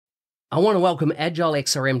I want to welcome Agile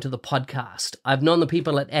XRM to the podcast. I've known the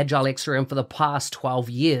people at Agile XRM for the past 12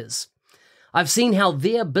 years. I've seen how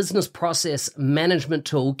their business process management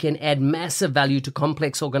tool can add massive value to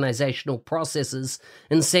complex organizational processes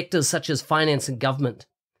in sectors such as finance and government.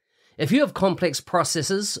 If you have complex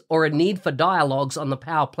processes or a need for dialogues on the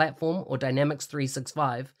Power Platform or Dynamics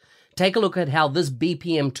 365, take a look at how this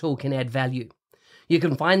BPM tool can add value. You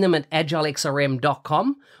can find them at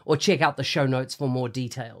agilexrm.com or check out the show notes for more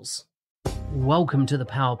details. Welcome to the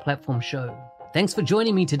Power Platform Show. Thanks for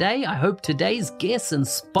joining me today. I hope today's guest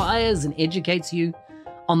inspires and educates you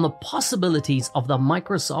on the possibilities of the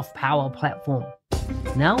Microsoft Power Platform.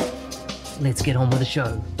 Now, let's get on with the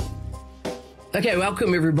show. Okay,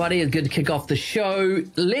 welcome everybody. It's good to kick off the show.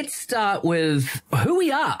 Let's start with who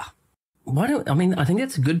we are. I think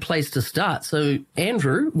that's a good place to start. So,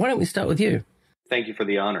 Andrew, why don't we start with you? Thank you for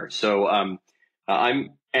the honor. So, I'm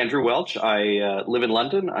Andrew Welch. I live in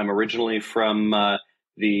London. I'm originally from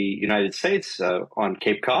the United States on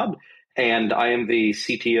Cape Cod, and I am the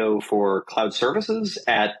CTO for cloud services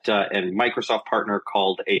at a Microsoft partner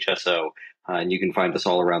called HSO, and you can find us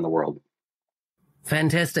all around the world.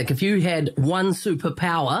 Fantastic. If you had one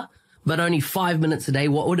superpower, but only 5 minutes a day,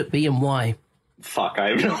 what would it be and why? Fuck, I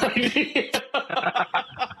have no idea.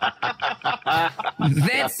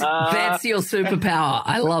 That's your superpower.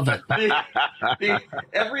 I love it.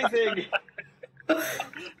 Everything.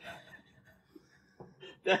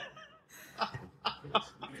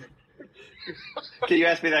 Can you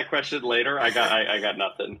ask me that question later? I got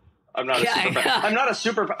nothing. I'm not a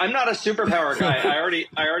superpower guy.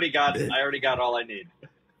 I already got all I need.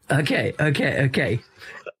 Okay.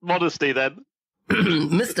 Modesty then.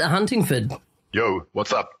 Mr. Huntingford. Yo,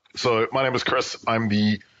 what's up? So my name is Chris. I'm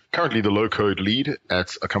currently the low-code lead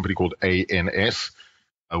at a company called ANS.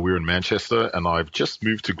 We're in Manchester, and I've just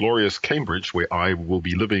moved to glorious Cambridge, where I will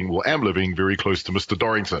be am living very close to Mr.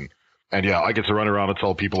 Dorrington. And yeah, I get to run around and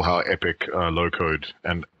tell people how epic low-code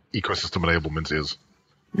and ecosystem enablement is.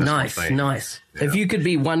 That's Nice. Yeah. If you could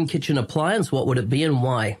be one kitchen appliance, what would it be and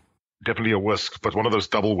why? Definitely a whisk, but one of those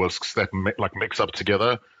double whisks that mix up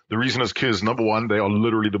together. The reason is because, number one, they are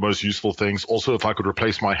literally the most useful things. Also, if I could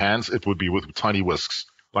replace my hands, it would be with tiny whisks,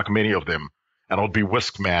 like many of them. And I'd be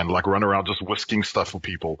whisk man, like run around just whisking stuff for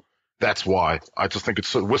people. That's why. I just think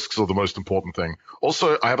whisks are the most important thing.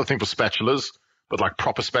 Also, I have a thing for spatulas, but like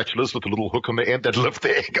proper spatulas with a little hook on the end that lift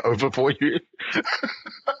the egg over for you.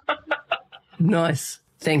 Nice.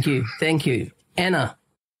 Thank you. Anna.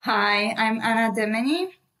 Hi, I'm Anna Demeny.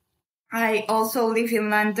 I also live in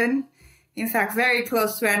London. In fact, very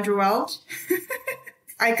close to Andrew Welch.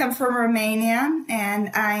 I come from Romania, and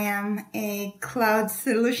I am a cloud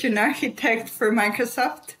solution architect for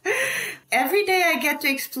Microsoft. Every day I get to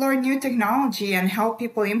explore new technology and help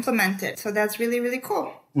people implement it. So that's really, really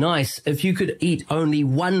cool. Nice. If you could eat only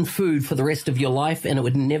one food for the rest of your life and it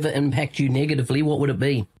would never impact you negatively, what would it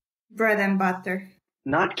be? Bread and butter.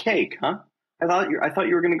 Not cake, huh? I thought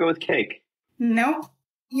you were going to go with cake. Nope.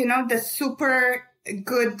 You know, the super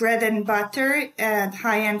good bread and butter at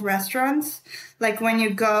high-end restaurants, like when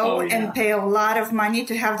you go and pay a lot of money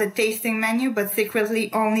to have the tasting menu, but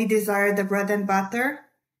secretly only desire the bread and butter.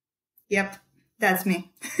 Yep, that's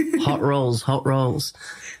me. Hot rolls. Hot rolls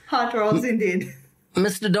indeed.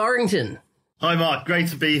 Mr. Dorrington. Hi, Mark. Great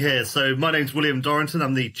to be here. So my name's William Dorrington.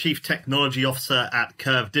 I'm the Chief Technology Officer at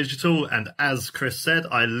Curve Digital. And as Chris said,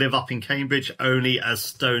 I live up in Cambridge, only a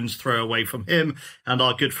stone's throw away from him and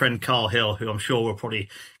our good friend Carl Hill, who I'm sure will probably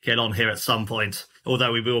get on here at some point,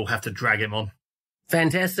 although we will have to drag him on.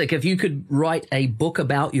 Fantastic. If you could write a book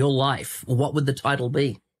about your life, what would the title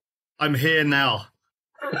be? I'm here now.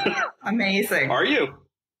 Amazing. Are you?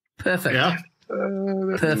 Perfect. Yeah.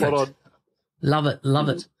 Perfect. Love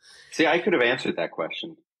it. See, I could have answered that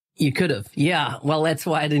question. You could have. Yeah. Well, that's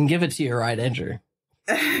why I didn't give it to you, right, Andrew?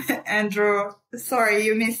 Andrew, sorry,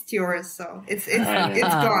 you missed yours, so it's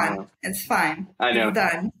gone. It's fine. I know. It's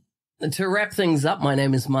done. To wrap things up, my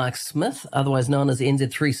name is Mark Smith, otherwise known as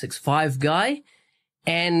NZ365 Guy,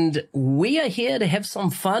 and we are here to have some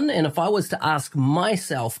fun. And if I was to ask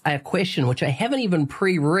myself a question, which I haven't even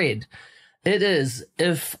pre-read, it is,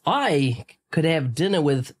 if I could have dinner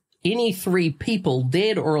with any three people,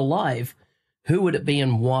 dead or alive, who would it be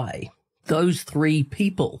and why? Those three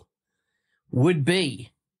people would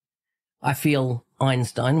be, I feel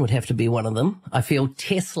Einstein would have to be one of them. I feel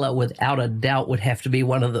Tesla, without a doubt, would have to be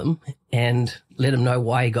one of them, and let him know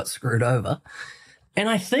why he got screwed over. And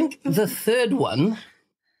I think the third one,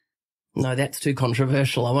 no, that's too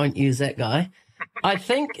controversial. I won't use that guy. I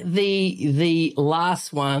think the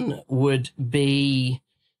last one would be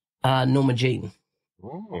Norma Jean.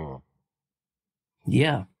 Oh.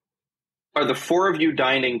 Yeah. Are the four of you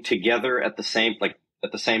dining together at the same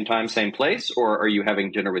time, same place, or are you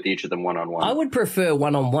having dinner with each of them one-on-one? I would prefer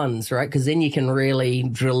one-on-ones, right? Because then you can really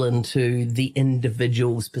drill into the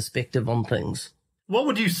individual's perspective on things. What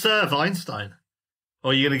would you serve Einstein?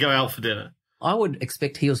 Or are you going to go out for dinner? I would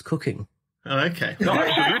expect he was cooking. Oh, okay. No,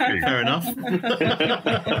 absolutely. Fair enough.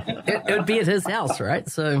 It would be at his house, right?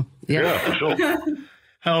 So, Yeah, for sure.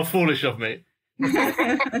 How foolish of me.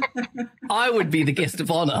 I would be the guest of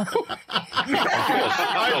honor. You're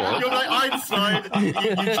like Einstein.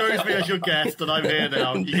 You chose me as your guest, and I'm here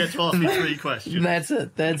now. You get to ask me 3 questions. That's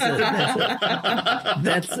it.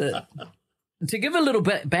 To give a little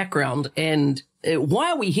bit background, and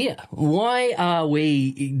why are we here? Why are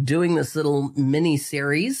we doing this little mini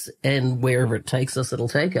series, and wherever it takes us, it'll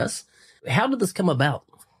take us? How did this come about?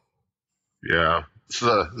 Yeah, this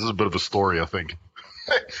is a bit of a story, I think.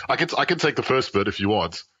 I can take the first bit if you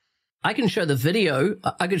want. I can show the video.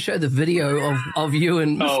 I can show the video of you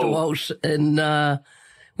and Mr. Welch. And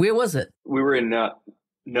where was it? We were in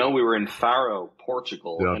we were in Faro,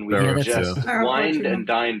 Portugal, and we just wined and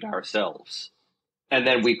dined ourselves. And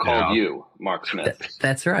then we called you, Mark Smith.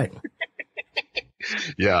 That's right.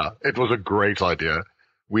 Yeah, it was a great idea.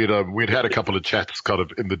 We'd had a couple of chats kind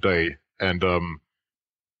of in the day, and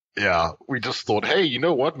we just thought, hey, you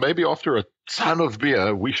know what? Maybe after a ton of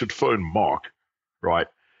beer, we should phone Mark, right?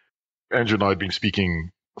 Andrew and I had been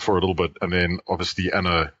speaking for a little bit, and then obviously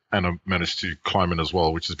Anna managed to climb in as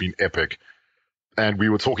well, which has been epic. And we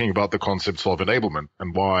were talking about the concepts of enablement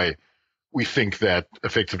and why we think that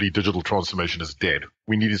effectively digital transformation is dead.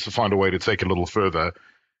 We needed to find a way to take it a little further.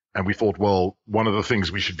 And we thought, well, one of the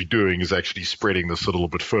things we should be doing is actually spreading this a little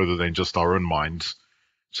bit further than just our own minds.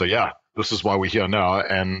 So yeah, this is why we're here now.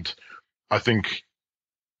 And I think,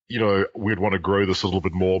 we'd want to grow this a little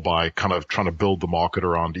bit more by kind of trying to build the market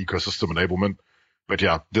around ecosystem enablement. But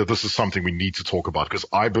yeah, this is something we need to talk about, because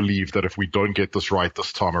I believe that if we don't get this right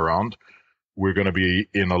this time around, we're going to be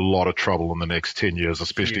in a lot of trouble in the next 10 years,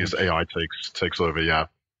 especially as AI takes over. Yeah.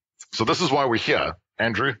 So this is why we're here.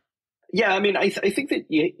 Andrew? Yeah, I mean, I think that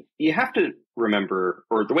you have to remember,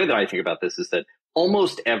 or the way that I think about this is that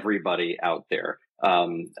almost everybody out there,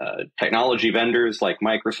 technology vendors like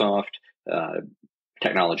Microsoft,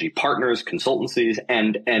 technology partners, consultancies,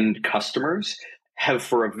 and customers have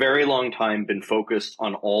for a very long time been focused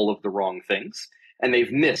on all of the wrong things, and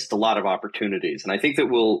they've missed a lot of opportunities. And I think that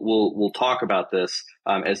we'll talk about this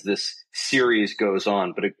as this series goes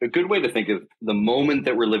on. But a good way to think of the moment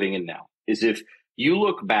that we're living in now is if you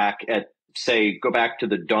look back at, go back to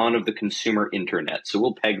the dawn of the consumer internet. So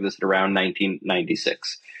we'll peg this at around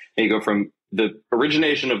 1996. And you go from the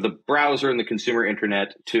origination of the browser and the consumer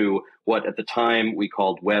internet to what at the time we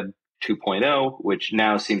called Web 2.0, which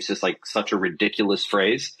now seems just like such a ridiculous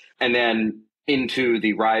phrase. And then into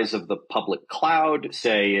the rise of the public cloud,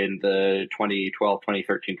 say in the 2012,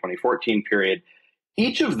 2013, 2014 period.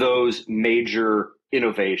 Each of those major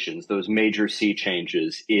innovations, those major sea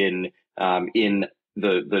changes in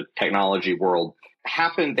the technology world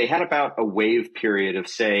happened. They had about a wave period of,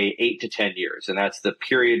 say, 8 to 10 years. And that's the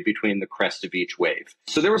period between the crest of each wave.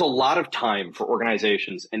 So there was a lot of time for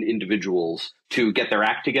organizations and individuals to get their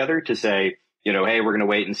act together to say, hey, we're going to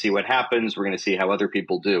wait and see what happens. We're going to see how other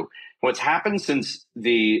people do. What's happened since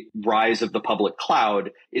the rise of the public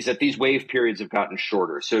cloud is that these wave periods have gotten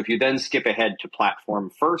shorter. So if you then skip ahead to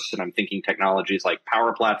platform first, and I'm thinking technologies like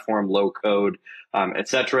Power Platform, low code, et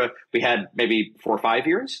cetera, we had maybe 4 or 5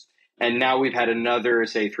 years. And now we've had another,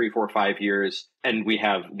 say, 3, 4, 5 years, and we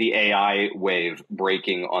have the AI wave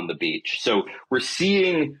breaking on the beach. So we're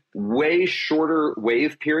seeing way shorter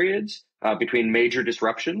wave periods between major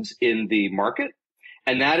disruptions in the market.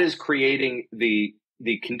 And that is creating the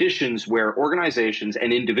conditions where organizations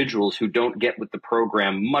and individuals who don't get with the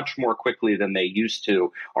program much more quickly than they used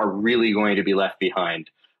to are really going to be left behind.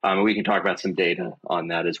 We can talk about some data on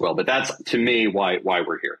that as well. But that's, to me, why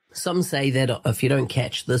we're here. Some say that if you don't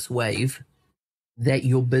catch this wave, that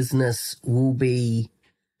your business will be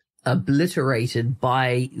obliterated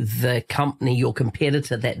by the company, your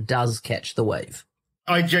competitor, that does catch the wave.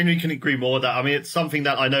 I genuinely can agree more with that. I mean, it's something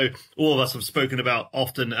that I know all of us have spoken about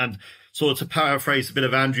often, and sort of to paraphrase a bit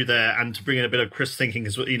of Andrew there and to bring in a bit of Chris thinking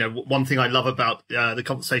is, one thing I love about the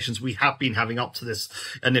conversations we have been having up to this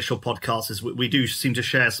initial podcast is we do seem to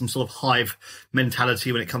share some sort of hive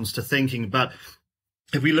mentality when it comes to thinking. But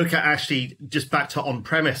if we look at actually just back to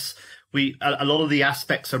on-premise, a lot of the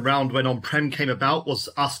aspects around when on-prem came about was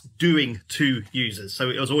us doing to users. So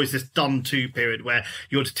it was always this done to period where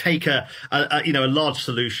you would take a large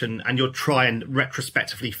solution and you'd try and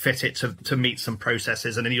retrospectively fit it to meet some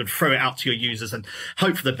processes, and then you'd throw it out to your users and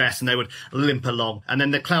hope for the best, and they would limp along. And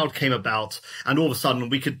then the cloud came about, and all of a sudden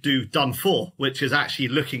we could do done for, which is actually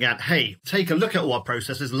looking at, hey, take a look at all our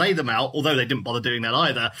processes, lay them out, although they didn't bother doing that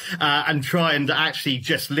either, and try and actually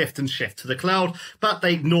just lift and shift to the cloud. But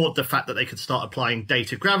they ignored the fact that they could start applying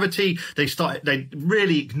data gravity. They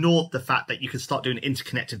really ignored the fact that you could start doing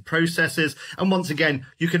interconnected processes. And once again,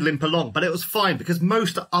 you could limp along, but it was fine because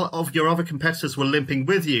most of your other competitors were limping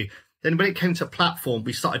with you. Then when it came to platform,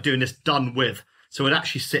 we started doing this done with. So we'd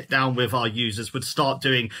actually sit down with our users, would start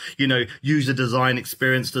doing, user design,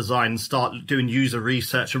 experience design, start doing user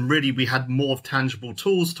research. And really, we had more tangible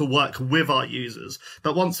tools to work with our users.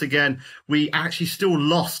 But once again, we actually still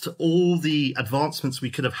lost all the advancements we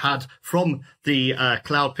could have had from the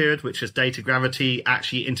cloud period, which is data gravity,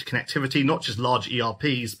 actually interconnectivity, not just large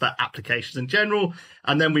ERPs, but applications in general.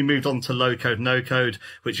 And then we moved on to low code, no code,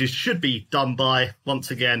 which should be done by.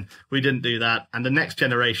 Once again, we didn't do that. And the next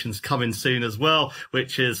generation's coming soon as well,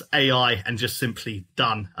 which is AI and just simply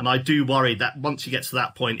done. And I do worry that once you get to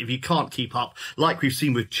that point, if you can't keep up, like we've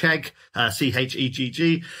seen with Chegg,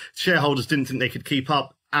 CHEGG, shareholders didn't think they could keep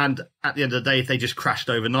up. And at the end of the day, they just crashed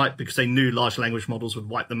overnight because they knew large language models would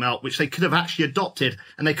wipe them out, which they could have actually adopted,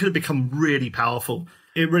 and they could have become really powerful.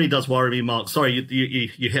 It really does worry me, Mark. Sorry,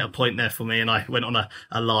 you hit a point there for me, and I went on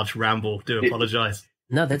a large ramble. Do apologize.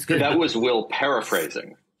 No, that's good. That was Will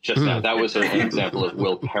paraphrasing just now. That was an example of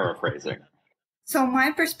Will paraphrasing. So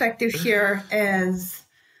my perspective here is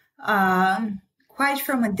quite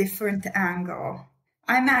from a different angle.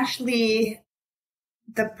 I'm actually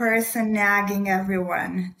the person nagging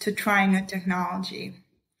everyone to try new technology.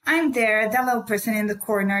 I'm there, that little person in the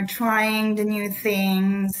corner, trying the new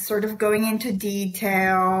things, sort of going into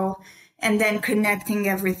detail, and then connecting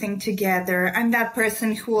everything together. I'm that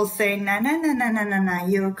person who will say, no,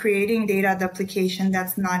 you're creating data duplication,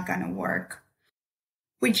 that's not going to work.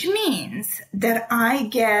 Which means that I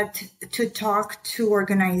get to talk to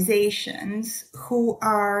organizations who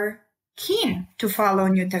are keen to follow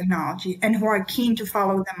new technology and who are keen to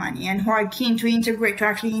follow the money and who are keen to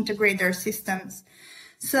actually integrate their systems.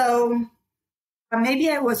 So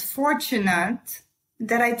maybe I was fortunate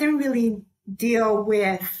that I didn't really deal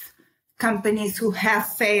with companies who have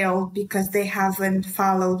failed because they haven't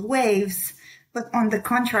followed waves. But on the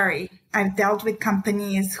contrary, I've dealt with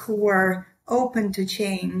companies who were open to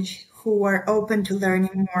change, who were open to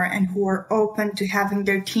learning more, and who were open to having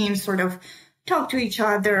their teams sort of talk to each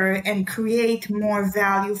other and create more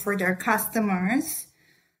value for their customers.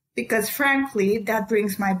 Because frankly, that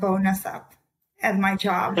brings my bonus up at my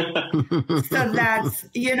job. So that's,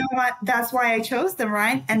 that's why I chose them,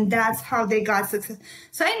 right? And that's how they got success.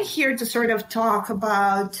 So I'm here to sort of talk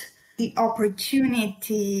about the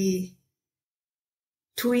opportunity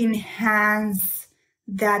to enhance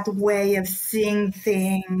that way of seeing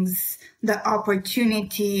things, the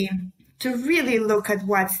opportunity to really look at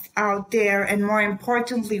what's out there and, more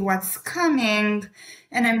importantly, what's coming.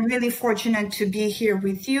 And I'm really fortunate to be here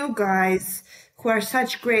with you guys who are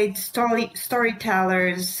such great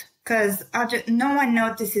storytellers, because no one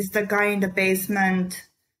notices the guy in the basement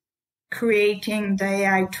creating the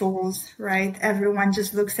AI tools, right? Everyone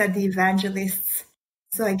just looks at the evangelists.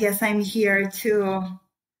 So I guess I'm here to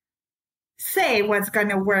say what's going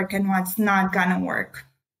to work and what's not going to work.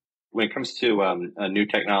 When it comes to a new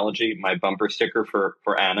technology, my bumper sticker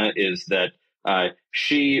for Anna is that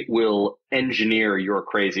she will engineer your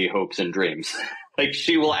crazy hopes and dreams. Like,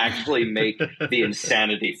 she will actually make the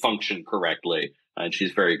insanity function correctly, and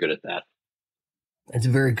she's very good at that. That's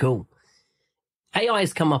very cool. AI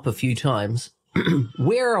has come up a few times.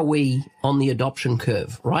 Where are we on the adoption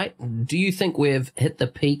curve, right? Do you think we've hit the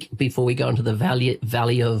peak before we go into the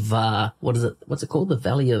valley of, what is it? What's it called? The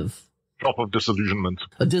valley of... Drop of disillusionment.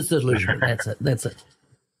 A disillusionment. That's it.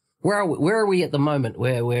 Where are we at the moment?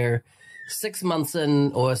 Where we're 6 months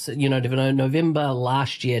in, or, November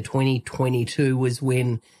last year, 2022, was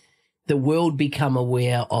when the world became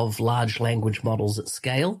aware of large language models at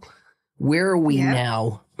scale. Where are we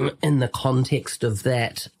now in the context of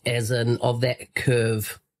that, of that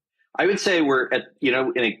curve? I would say we're at,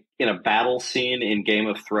 in a battle scene in Game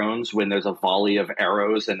of Thrones when there's a volley of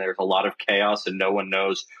arrows and there's a lot of chaos and no one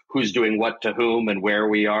knows who's doing what to whom and where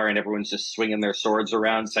we are, and everyone's just swinging their swords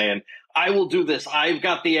around saying, I will do this. I've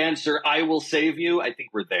got the answer. I will save you. I think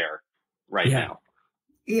we're there right now.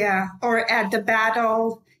 Yeah. Or at the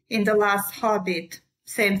battle in The Last Hobbit.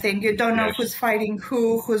 Same thing. You don't know who's fighting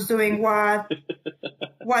who's doing what,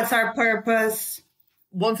 what's our purpose.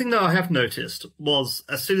 One thing that I have noticed was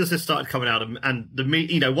as soon as this started coming out, and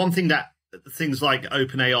one thing that things like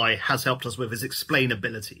OpenAI has helped us with is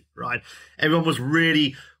explainability, right? Everyone was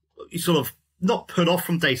really sort of not put off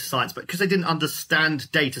from data science, but because they didn't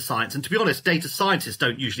understand data science. And to be honest, data scientists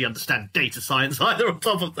don't usually understand data science either. On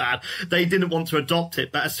top of that, they didn't want to adopt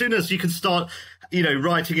it. But as soon as you can start,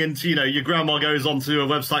 writing into, your grandma goes onto a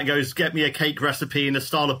website and goes, get me a cake recipe in the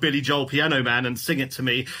style of Billy Joel Piano Man and sing it to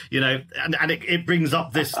me, and it brings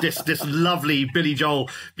up this lovely Billy Joel,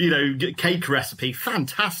 cake recipe.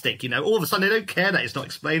 Fantastic. All of a sudden they don't care that it's not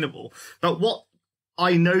explainable. But what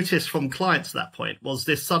I noticed from clients at that point was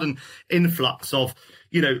this sudden influx of,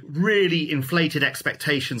 really inflated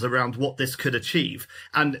expectations around what this could achieve.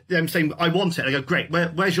 And them saying, I want it. I go, great,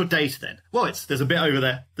 where's your data then? Well, there's a bit over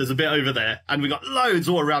there. There's a bit over there. And we got loads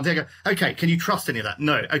all around here. I go, okay, can you trust any of that?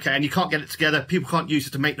 No. Okay. And you can't get it together. People can't use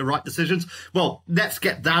it to make the right decisions. Well, let's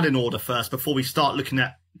get that in order first before we start looking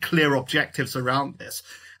at clear objectives around this.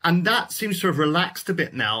 And that seems to have relaxed a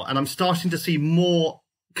bit now. And I'm starting to see more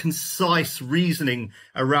concise reasoning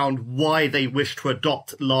around why they wish to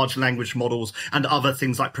adopt large language models and other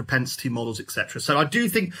things like propensity models, etc. So I do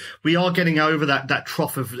think we are getting over that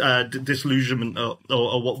trough of disillusionment or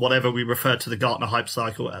whatever we refer to the Gartner hype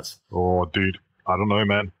cycle as. Oh, dude, I don't know,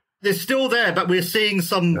 man. They're still there, but we're seeing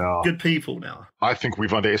some good people now. I think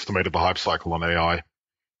we've underestimated the hype cycle on AI.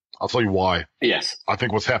 I'll tell you why. Yes. I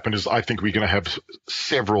think what's happened is I think we're going to have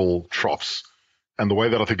several troughs. And the way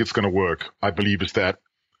that I think it's going to work, I believe, is that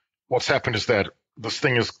what's happened is that this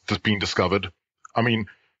thing is just being discovered. I mean,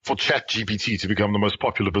 for ChatGPT to become the most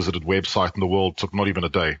popular visited website in the world took not even a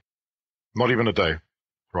day. Not even a day,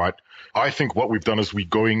 right? I think what we've done is we're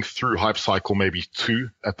going through hype cycle maybe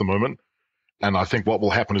 2 at the moment. And I think what will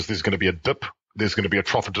happen is there's going to be a dip. There's going to be a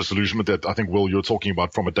trough of disillusionment that I think, Will, you're talking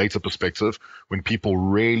about from a data perspective, when people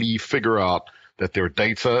really figure out that their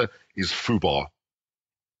data is FUBAR.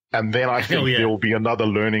 And then I think there will be another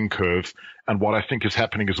learning curve. And what I think is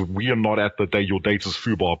happening is we are not at the day your data's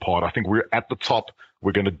FUBAR part. I think we're at the top.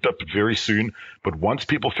 We're going to dip very soon. But once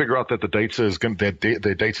people figure out that the data is going, their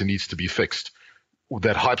data needs to be fixed,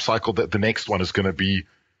 that hype cycle, that the next one is going to be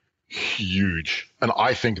huge. And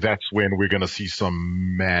I think that's when we're going to see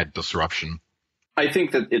some mad disruption. I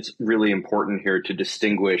think that it's really important here to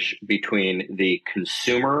distinguish between the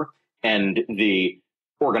consumer and the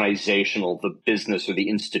organizational, the business or the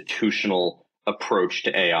institutional approach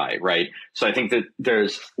to AI, right? So I think that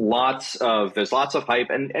there's lots of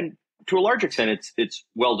hype and to a large extent it's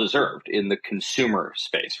well deserved in the consumer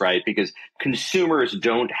space, right? Because consumers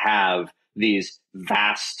don't have these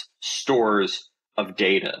vast stores of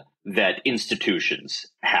data that institutions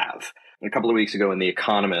have. A couple of weeks ago in The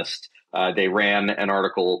Economist, they ran an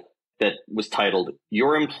article that was titled,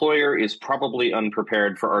 "Your Employer is Probably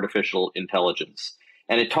Unprepared for Artificial Intelligence."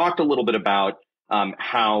 And it talked a little bit about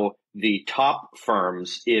how the top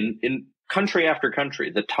firms in country after country,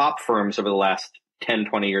 the top firms over the last 10,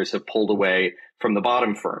 20 years have pulled away from the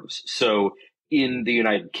bottom firms. So in the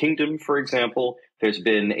United Kingdom, for example, there's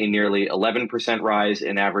been a nearly 11% rise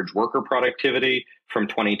in average worker productivity from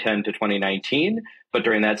 2010 to 2019. But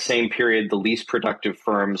during that same period, the least productive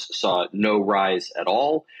firms saw no rise at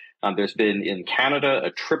all. There's been in Canada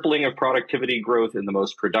a tripling of productivity growth in the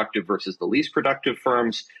most productive versus the least productive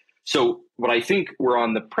firms. So what I think we're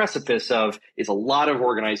on the precipice of is a lot of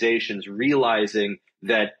organizations realizing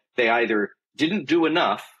that they either didn't do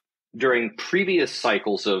enough during previous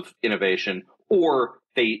cycles of innovation, or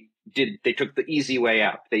they took the easy way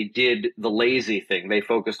out. They did the lazy thing. They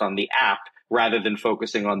focused on the app rather than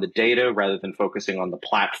focusing on the data, rather than focusing on the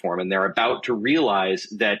platform. And they're about to realize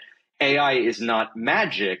that AI is not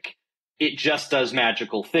magic. It just does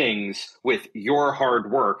magical things with your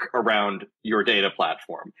hard work around your data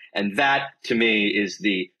platform. And that, to me, is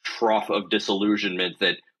the trough of disillusionment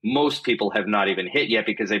that most people have not even hit yet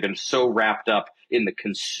because they've been so wrapped up in the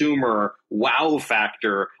consumer wow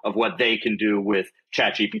factor of what they can do with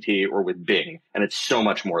ChatGPT or with Bing. And it's so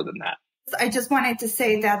much more than that. I just wanted to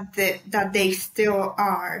say that they still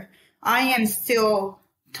are. I am still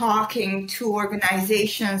talking to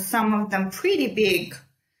organizations, some of them pretty big,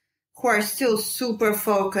 who are still super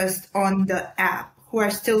focused on the app, who are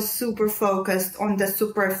still super focused on the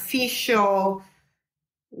superficial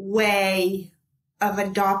way of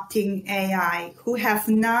adopting AI, who have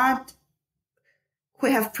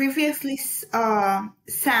previously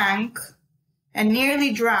sank and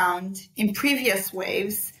nearly drowned in previous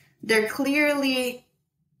waves. They're clearly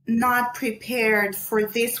not prepared for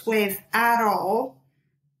this wave at all.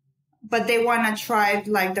 but they want to try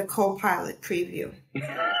like the Copilot preview.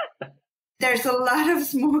 There's a lot of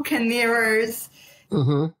smoke and mirrors.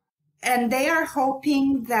 Mm-hmm. And they are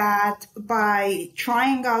hoping that by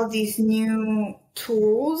trying out these new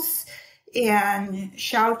tools and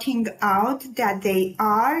shouting out that they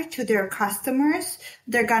are to their customers,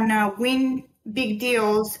 they're gonna win big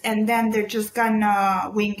deals, and then they're just gonna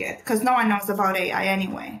wing it because no one knows about AI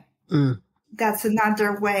anyway. That's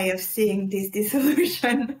another way of seeing this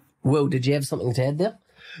disillusion. Will, did you have something to add there?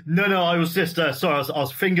 No, I was just, sorry, I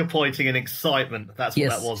was finger pointing in excitement. That's what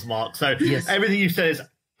that was, Mark. So everything you said is,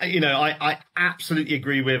 I absolutely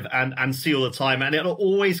agree with and see all the time. And it'll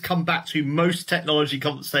always come back to most technology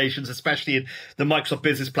conversations, especially in the Microsoft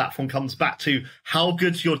Business Platform, comes back to how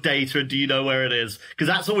good's your data and do you know where it is? Because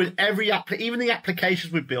that's always even the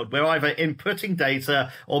applications we build, we're either inputting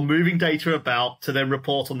data or moving data about to then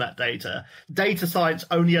report on that data. Data science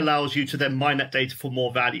only allows you to then mine that data for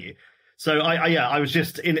more value. So I was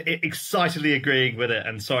just excitedly agreeing with it.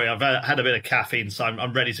 And sorry, I've had a bit of caffeine, so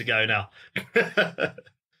I'm ready to go now.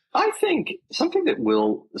 I think something that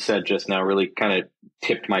Will said just now really kind of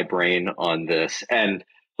tipped my brain on this. And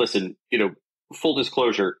listen, full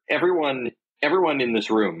disclosure, everyone in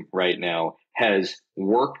this room right now has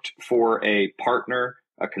worked for a partner,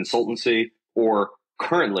 a consultancy, or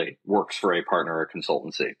currently works for a partner or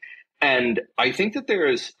consultancy. And I think that there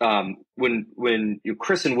is, when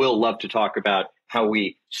Chris and Will love to talk about how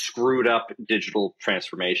we screwed up digital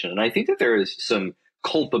transformation. And I think that there is some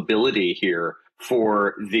culpability here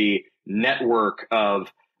for the network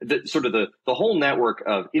of the whole network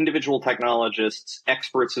of individual technologists,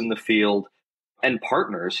 experts in the field, and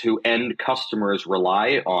partners who end customers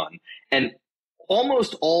rely on. And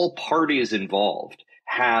almost all parties involved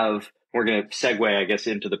have, we're going to segue, I guess,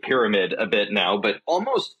 into the pyramid a bit now, but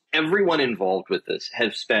almost everyone involved with this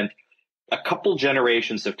has spent a couple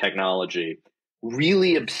generations of technology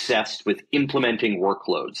really obsessed with implementing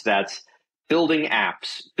workloads. That's building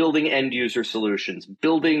apps, building end user solutions,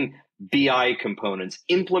 building BI components,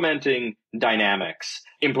 implementing Dynamics,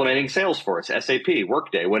 implementing Salesforce, SAP,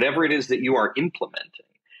 Workday, whatever it is that you are implementing.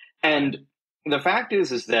 And the fact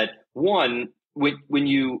is that one, when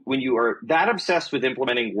you are that obsessed with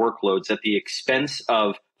implementing workloads at the expense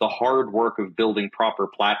of the hard work of building proper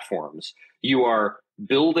platforms, you are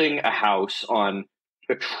building a house on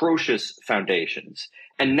atrocious foundations.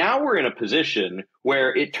 And now we're in a position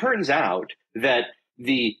where it turns out that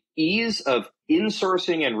the ease of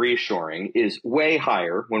insourcing and reshoring is way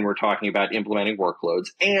higher when we're talking about implementing workloads.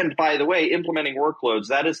 And by the way, implementing workloads,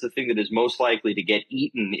 that is the thing that is most likely to get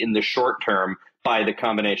eaten in the short term by the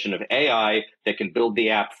combination of AI that can build the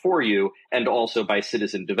app for you, and also by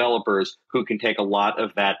citizen developers who can take a lot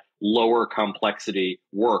of that lower complexity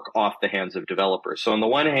work off the hands of developers. So on the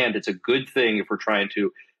one hand, it's a good thing if we're trying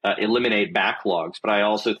to eliminate backlogs, but I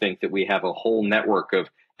also think that we have a whole network of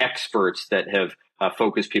experts that have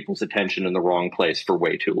focused people's attention in the wrong place for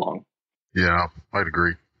way too long. Yeah, I'd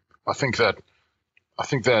agree. I think that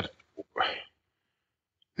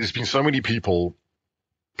there's been so many people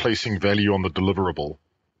placing value on the deliverable.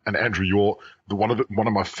 And Andrew, one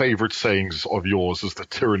of my favorite sayings of yours is the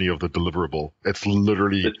tyranny of the deliverable. It's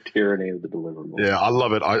literally the tyranny of the deliverable. Yeah, I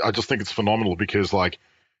love it. I just think it's phenomenal because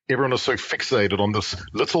everyone is so fixated on this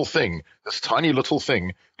little thing, this tiny little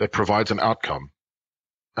thing that provides an outcome.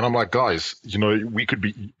 And I'm like, guys, you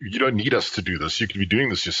don't need us to do this. You could be doing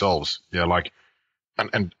this yourselves. Yeah,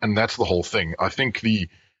 and that's the whole thing. I think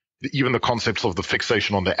even the concepts of the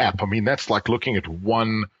fixation on the app, I mean, that's like looking at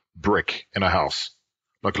one brick in a house.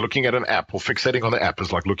 Like looking at an app or fixating on the app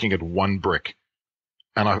is like looking at one brick.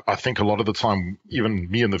 And I think a lot of the time, even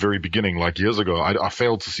me in the very beginning, like years ago, I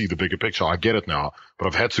failed to see the bigger picture. I get it now, but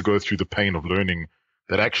I've had to go through the pain of learning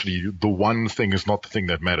that actually the one thing is not the thing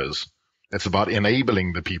that matters. It's about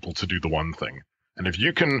enabling the people to do the one thing. And if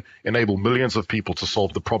you can enable millions of people to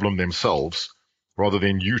solve the problem themselves, rather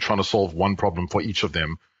than you trying to solve one problem for each of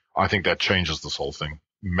them, I think that changes this whole thing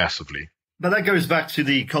massively. But that goes back to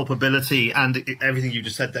the culpability and everything you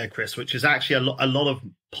just said there, Chris, which is actually a lot of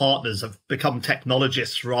partners have become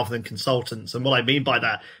technologists rather than consultants. And what I mean by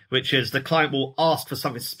that, which is the client will ask for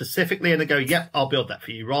something specifically and they go, yep, I'll build that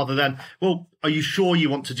for you, rather than, well, are you sure you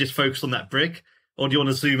want to just focus on that brick? Or do you want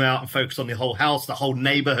to zoom out and focus on the whole house, the whole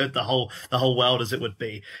neighborhood, the whole world as it would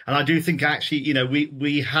be? And I do think actually,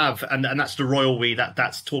 we have, and that's the royal we,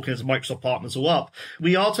 that's talking as Microsoft partners all up.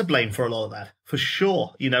 We are to blame for a lot of that, for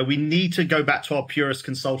sure. We need to go back to our purest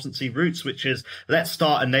consultancy roots, which is let's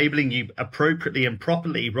start enabling you appropriately and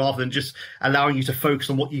properly rather than just allowing you to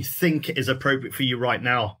focus on what you think is appropriate for you right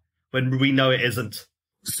now when we know it isn't.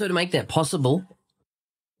 So to make that possible,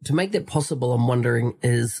 I'm wondering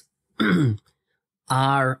is,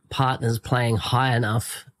 are partners playing high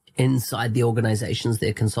enough inside the organizations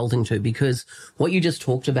they're consulting to? Because what you just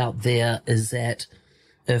talked about there is that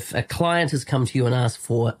if a client has come to you and asked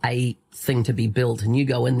for a thing to be built and you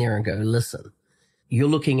go in there and go, listen, you're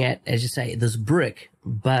looking at, as you say, this brick,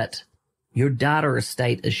 but your data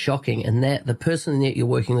estate is shocking. And that the person that you're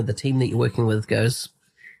working with, the team that you're working with goes,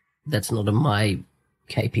 that's not in my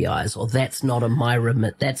KPIs, or that's not in my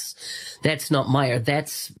remit. That's not my,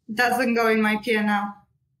 that's doesn't go in my P&L.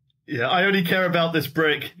 Yeah, I only care about this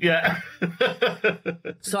brick. Yeah.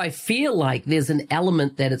 So I feel like there's an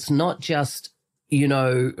element that it's not just, you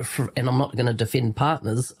know, and I'm not going to defend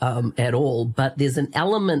partners at all, but there's an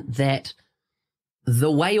element that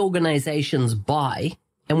the way organizations buy,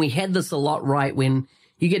 and we had this a lot, right, when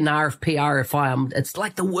you get an RFP, RFI, it's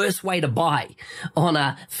like the worst way to buy on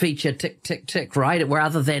a feature, tick, tick, tick, right?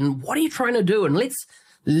 Rather than, what are you trying to do? And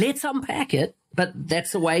let's unpack it. But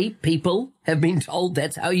that's the way people have been told.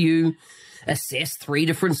 That's how you assess 3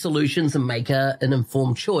 different solutions and make an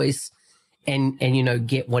informed choice and, you know,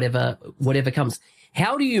 get whatever comes.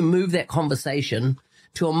 How do you move that conversation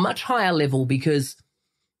to a much higher level? Because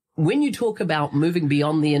when you talk about moving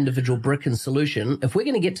beyond the individual brick and solution, if we're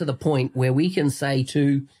going to get to the point where we can say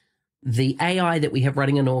to the AI that we have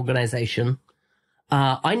running an organization,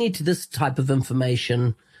 I need this type of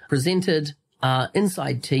information presented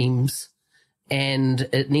inside Teams, and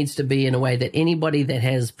it needs to be in a way that anybody that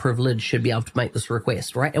has privilege should be able to make this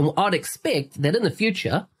request, right? And I'd expect that in the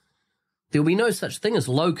future, there'll be no such thing as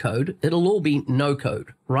low code. It'll all be no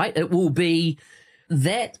code, right? It will be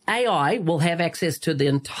that AI will have access to the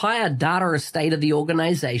entire data estate of the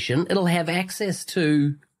organization. It'll have access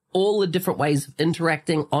to all the different ways of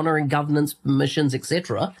interacting, honoring governance, permissions,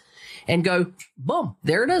 etc., and go, boom,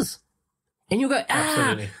 there it is. And you'll go,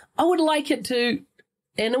 Absolutely. I would like it to,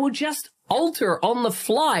 and it will just alter on the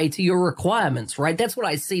fly to your requirements, right? That's what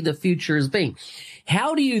I see the future as being.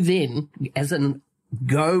 How do you then, as in,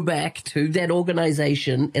 go back to that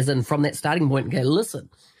organization, as in from that starting point, and go, listen,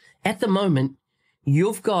 at the moment,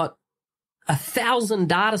 you've got 1,000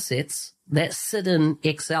 data sets that sit in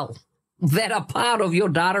Excel that are part of your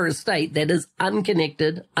data estate that is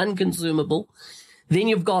unconnected, unconsumable. Then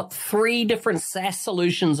you've got 3 different SaaS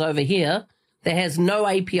solutions over here that has no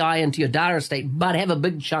API into your data estate, but have a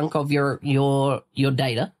big chunk of your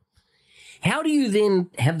data. How do you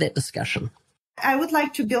then have that discussion? I would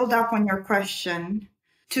like to build up on your question.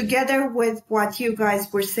 Together with what you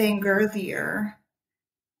guys were saying earlier,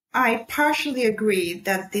 I partially agree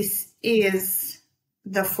that this is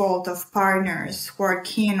the fault of partners who are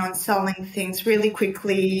keen on selling things really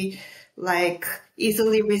quickly, like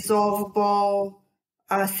easily resolvable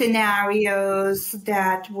scenarios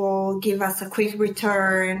that will give us a quick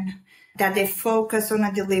return, that they focus on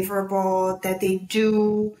a deliverable, that they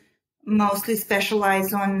do mostly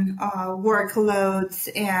specialize on workloads.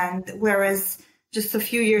 And whereas just a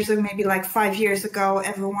few years ago, maybe like 5 years ago,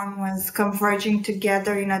 everyone was converging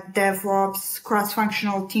together in a DevOps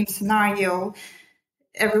cross-functional team scenario,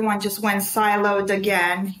 everyone just went siloed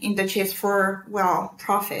again in the chase for, well,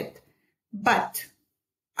 profit. But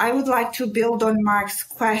I would like to build on Mark's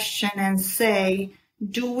question and say,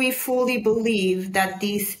 do we fully believe that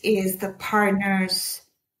this is the partner's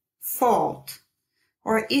fault?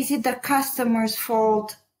 Or is it the customer's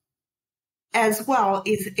fault as well,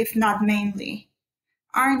 if not mainly?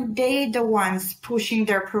 Aren't they the ones pushing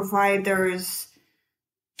their providers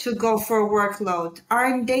to go for a workload?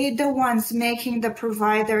 Aren't they the ones making the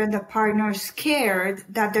provider and the partner scared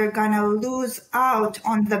that they're going to lose out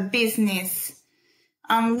on the business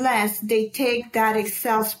unless they take that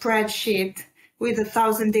Excel spreadsheet with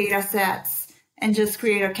 1,000 data sets and just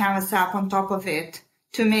create a Canvas app on top of it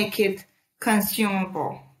to make it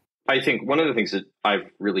consumable? I think one of the things that I've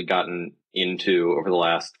really gotten into over the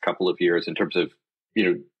last couple of years in terms of, you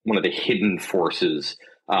know, one of the hidden forces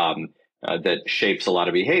that shapes a lot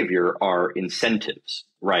of behavior are incentives,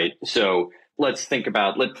 right? So let's think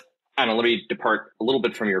about, let me depart a little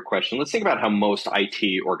bit from your question. Let's think about how most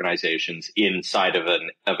IT organizations inside of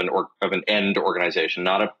an end organization,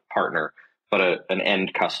 not a partner, but an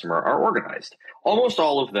end customer, are organized. Almost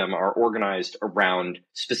all of them are organized around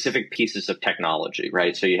specific pieces of technology,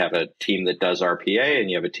 right? So you have a team that does RPA, and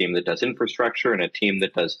you have a team that does infrastructure, and a team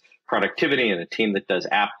that does productivity, and a team that does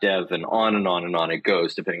app dev, and on and on and on it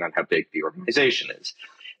goes, depending on how big the organization is.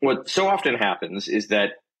 What so often happens is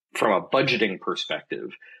that from a budgeting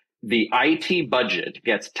perspective, the IT budget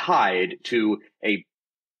gets tied to a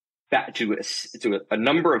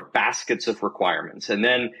number of baskets of requirements. And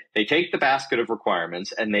then they take the basket of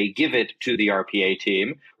requirements and they give it to the RPA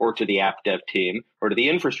team or to the app dev team or to the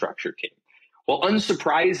infrastructure team. Well,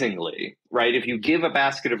 unsurprisingly, right, if you give a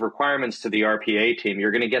basket of requirements to the RPA team,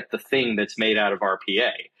 you're going to get the thing that's made out of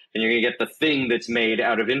RPA. And you're going to get the thing that's made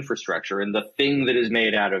out of infrastructure and the thing that is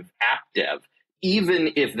made out of app dev,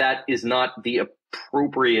 even if that is not the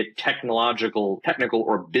appropriate technical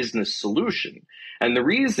or business solution. And the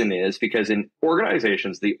reason is because in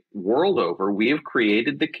organizations the world over, we have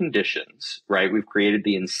created the conditions, right? We've created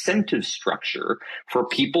the incentive structure for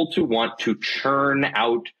people to want to churn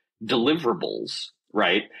out deliverables,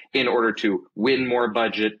 right, in order to win more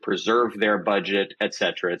budget, preserve their budget, et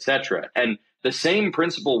cetera, et cetera. And the same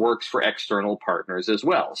principle works for external partners as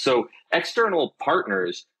well. So external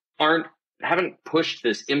partners haven't pushed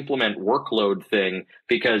this implement workload thing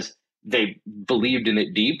because they believed in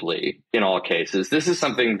it deeply in all cases. This is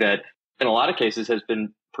something that in a lot of cases has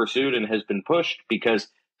been pursued and has been pushed because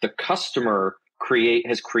the customer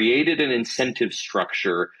has created an incentive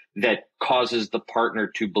structure that causes the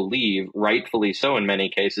partner to believe, rightfully so in many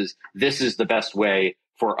cases, this is the best way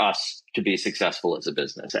for us to be successful as a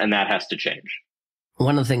business. And that has to change.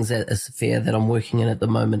 One of the things that is fair that I'm working in at the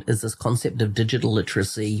moment is this concept of digital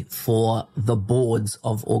literacy for the boards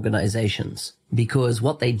of organizations. Because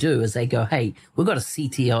what they do is they go, hey, we've got a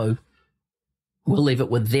CTO. We'll leave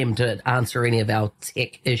it with them to answer any of our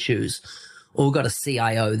tech issues. Or we've got a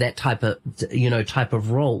CIO, that type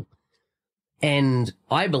of role. And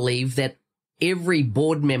I believe that every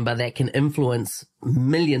board member that can influence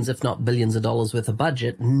millions, if not billions of dollars worth of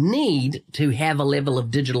budget need to have a level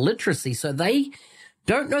of digital literacy. So they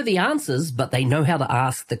don't know the answers, but they know how to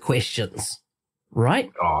ask the questions,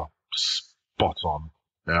 right? Oh, spot on.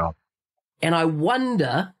 Yeah. And I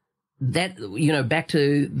wonder that, back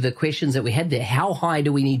to the questions that we had there, how high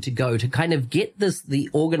do we need to go to kind of get the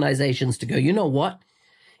organizations to go, you know what?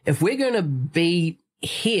 If we're going to be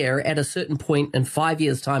here at a certain point in 5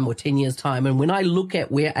 years' time or 10 years' time, and when I look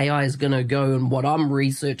at where AI is going to go and what I'm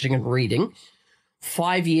researching and reading,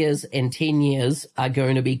 5 years and 10 years are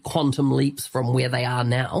going to be quantum leaps from where they are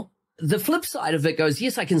now. The flip side of it goes,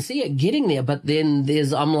 yes, I can see it getting there, but then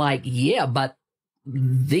I'm like, yeah, but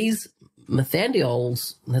these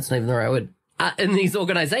Methandiols, that's not even the right word, in these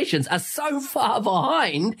organizations are so far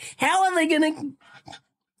behind. How are they going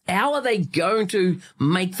to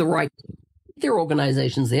make the right their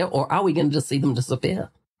organizations there, or are we going to just see them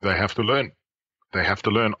disappear? They have to learn.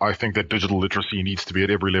 I think that digital literacy needs to be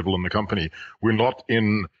at every level in the company. We're not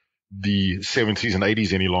in the 70s and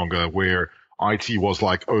 80s any longer where IT was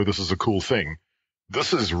like, oh, this is a cool thing.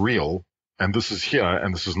 This is real, and this is here,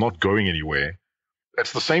 and this is not going anywhere.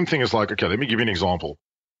 It's the same thing as like, okay, let me give you an example.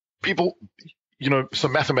 People, so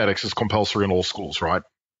mathematics is compulsory in all schools, right?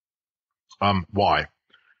 Why?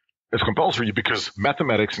 It's compulsory because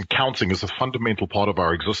mathematics and counting is a fundamental part of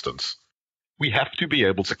our existence. We have to be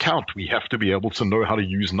able to count. We have to be able to know how to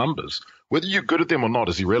use numbers. Whether you're good at them or not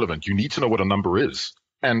is irrelevant. You need to know what a number is.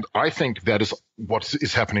 And I think that is what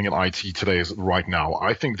is happening in IT today right now.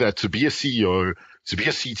 I think that to be a CEO, to be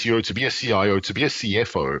a CTO, to be a CIO, to be a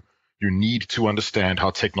CFO, you need to understand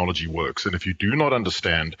how technology works. And if you do not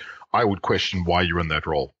understand, I would question why you're in that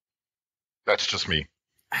role. That's just me.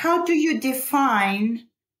 How do you define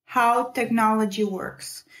how technology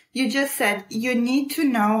works? You just said you need to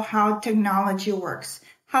know how technology works.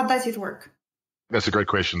 How does it work? That's a great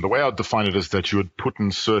question. The way I'd define it is that you would put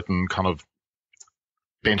in certain kind of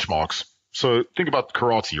benchmarks. So think about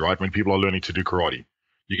karate, right? When people are learning to do karate,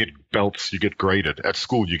 you get belts, you get graded. At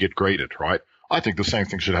school, you get graded, right? I think the same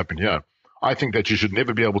thing should happen here. I think that you should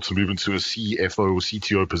never be able to move into a CFO or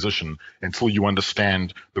CTO position until you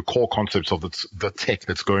understand the core concepts of the tech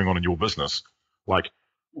that's going on in your business. Like,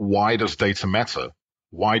 why does data matter?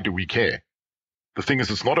 Why do we care? The thing is,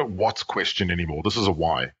 it's not a what question anymore. This is a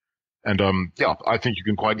why. And I think you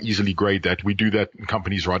can quite easily grade that. We do that in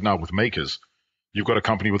companies right now with makers. You've got a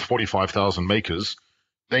company with 45,000 makers.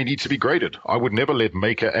 They need to be graded. I would never let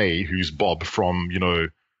maker A, who's Bob from,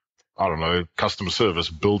 customer service,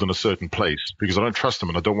 build in a certain place because I don't trust him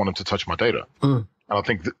and I don't want him to touch my data. And I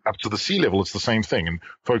think up to the C level, it's the same thing. And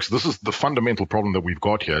folks, this is the fundamental problem that we've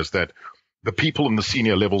got here is that the people in the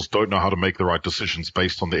senior levels don't know how to make the right decisions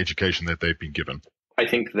based on the education that they've been given. I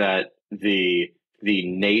think that the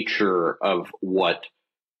nature of what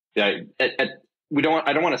I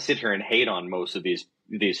don't want to sit here and hate on most of these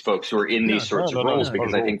folks who are in these sorts of roles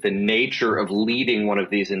because I think the nature of leading one of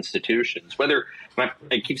these institutions, whether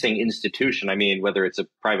I keep saying institution, I mean whether it's a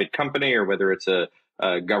private company or whether it's a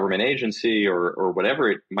government agency or whatever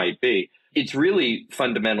it might be, it's really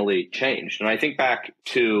fundamentally changed. And I think back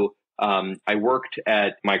to I worked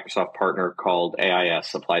at Microsoft partner called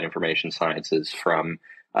AIS, Applied Information Sciences, from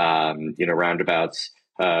roundabouts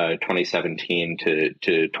 2017 to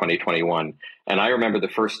 2021. And I remember the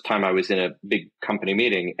first time I was in a big company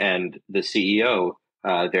meeting, and the CEO,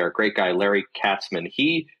 their great guy, Larry Katzman,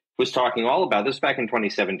 he was talking all about this back in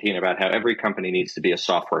 2017 about how every company needs to be a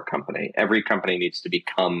software company. Every company needs to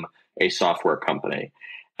become a software company.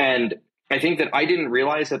 And I think that I didn't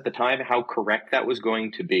realize at the time how correct that was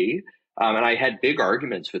going to be. And I had big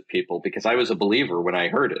arguments with people because I was a believer when I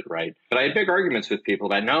heard it, right? But I had big arguments with people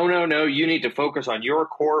that, no, you need to focus on your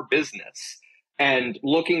core business. And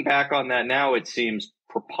looking back on that now, it seems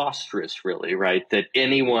preposterous, really, right? That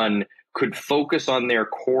anyone could focus on their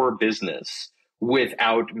core business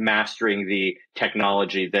without mastering the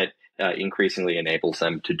technology that increasingly enables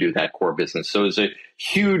them to do that core business. So it's a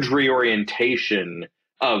huge reorientation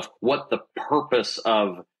of what the purpose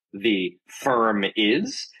of the firm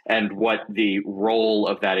is and what the role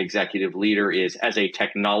of that executive leader is as a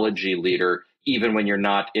technology leader, even when you're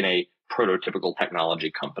not in a prototypical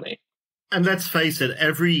technology company. And let's face it,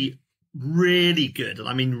 every really good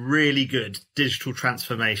digital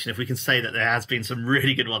transformation, if we can say that there has been some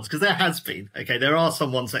really good ones, because there has been, okay, there are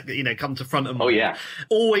some ones that, come to front of mind. Oh, yeah.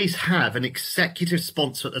 Always have an executive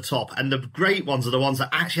sponsor at the top. And the great ones are the ones that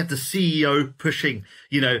actually have the CEO pushing,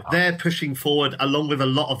 they're pushing forward along with a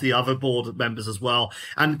lot of the other board members as well.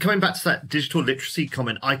 And coming back to that digital literacy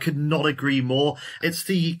comment, I could not agree more. It's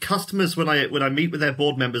the customers when I meet with their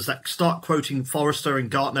board members that start quoting Forrester and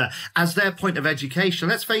Gartner as their point of education.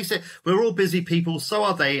 Let's face it, we're all busy people, so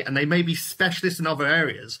are they, and they may be specialists in other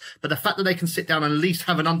areas. But the fact that they can sit down and at least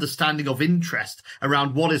have an understanding of interest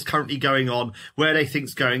around what is currently going on, where they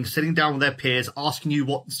think's going, sitting down with their peers, asking you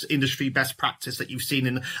what's industry best practice that you've seen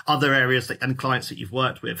in other areas and clients that you've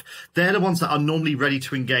worked with. They're the ones that are normally ready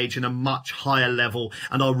to engage in a much higher level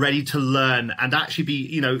and are ready to learn and actually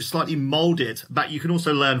be, slightly molded, but you can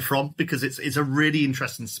also learn from, because it's a really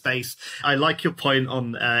interesting space. I like your point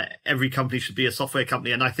on every company should be a software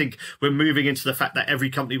company. And I think we're moving into the fact that every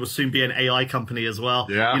company will soon be an AI company as well.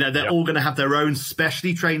 Yeah. They're all going to have their own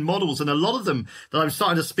specially trained models. And a lot of them that I'm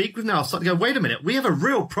starting to speak with now are starting to go, wait a minute, we have a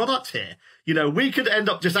real product here. We could end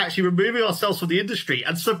up just actually removing ourselves from the industry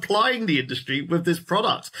and supplying the industry with this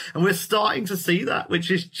product. And we're starting to see that, which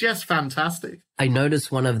is just fantastic. I noticed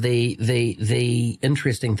one of the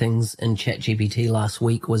interesting things in ChatGPT last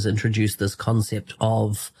week was introduce this concept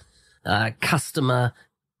of customer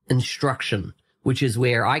instruction, which is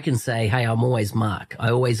where I can say, hey, I'm always Mark. I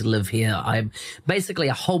always live here. I'm basically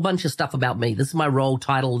a whole bunch of stuff about me. This is my role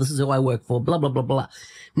title. This is who I work for, blah, blah, blah, blah.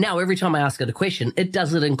 Now, every time I ask it a question, it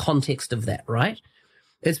does it in context of that, right?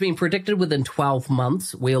 It's been predicted within 12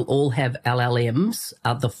 months, we'll all have LLMs,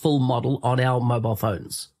 the full model on our mobile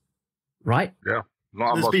phones, right? Yeah.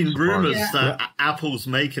 There's been rumors that Apple's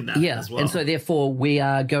making that as well. And so therefore we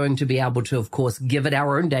are going to be able to, of course, give it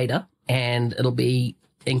our own data, and it'll be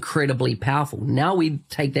incredibly powerful. Now we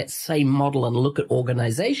take that same model and look at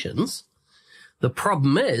organizations. The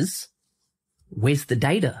problem is, where's the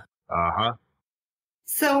data?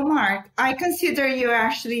 So, Mark, I consider you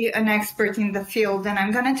actually an expert in the field, and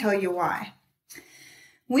I'm going to tell you why.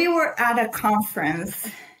 We were at a conference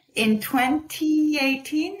in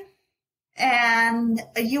 2018, and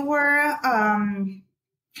you were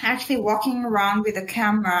actually walking around with a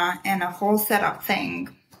camera and a whole setup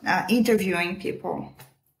thing, interviewing people,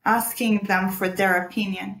 asking them for their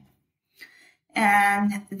opinion.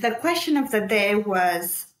 And the question of the day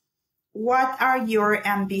was, what are your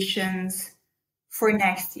ambitions for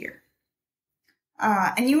next year?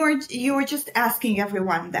 And you were just asking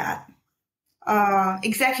everyone that.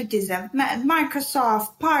 Executives at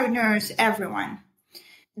Microsoft, partners, everyone.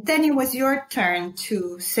 Then it was your turn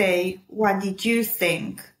to say, what did you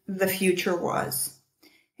think the future was?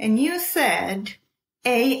 And you said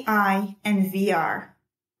AI and VR.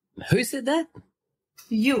 Who said that?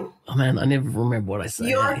 You. Oh, man, I never remember what I said.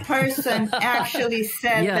 Your person actually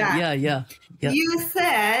said that. Yeah. You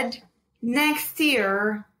said next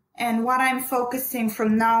year, and what I'm focusing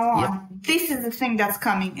from now on, this is the thing that's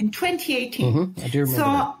coming in 2018. I do remember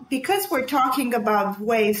that. Because we're talking about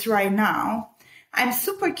waves right now, I'm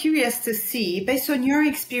super curious to see, based on your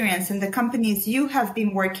experience in the companies you have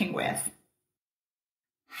been working with,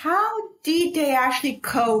 how did they actually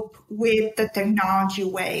cope with the technology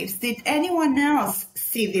waves? Did anyone else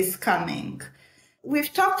see this coming?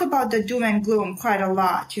 We've talked about the doom and gloom quite a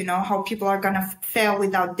lot, how people are going to fail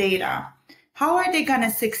without data. How are they going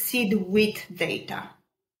to succeed with data?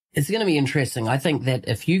 It's going to be interesting. I think that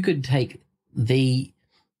if you could take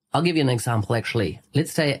I'll give you an example, actually.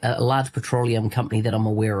 Let's say a large petroleum company that I'm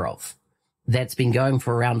aware of that's been going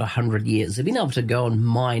for around 100 years. They've been able to go and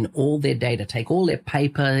mine all their data, take all their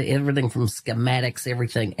paper, everything from schematics,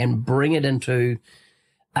 everything, and bring it into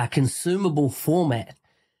a consumable format.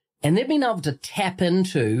 And they've been able to tap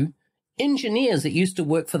into engineers that used to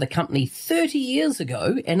work for the company 30 years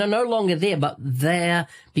ago and are no longer there, but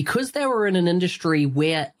because they were in an industry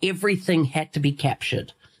where everything had to be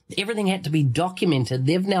captured, everything had to be documented,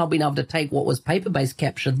 they've now been able to take what was paper-based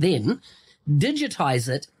capture then, digitize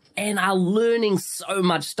it, and are learning so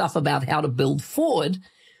much stuff about how to build forward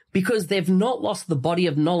because they've not lost the body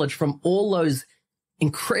of knowledge from all those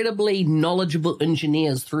incredibly knowledgeable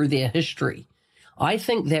engineers through their history. I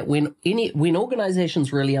think that when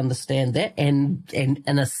organizations really understand that and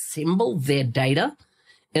assemble their data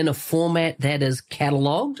in a format that is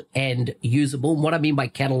cataloged and usable, and what I mean by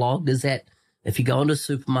cataloged is that if you go into a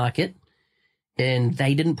supermarket and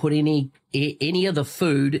they didn't put any of the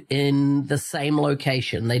food in the same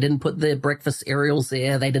location, they didn't put the breakfast cereals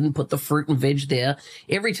there, they didn't put the fruit and veg there.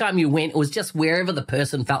 Every time you went, it was just wherever the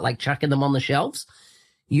person felt like chucking them on the shelves.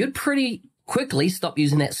 You'd pretty quickly stop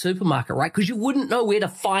using that supermarket, right? Because you wouldn't know where to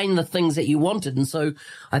find the things that you wanted. And so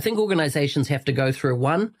I think organizations have to go through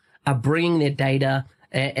bringing their data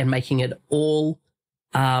and making it all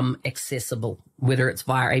accessible, whether it's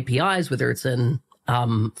via APIs, whether it's in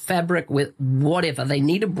Fabric, with whatever. They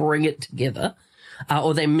need to bring it together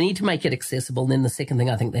or they need to make it accessible. And then the second thing,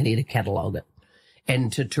 I think they need to catalog it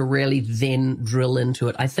and to really then drill into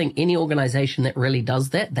it. I think any organization that really does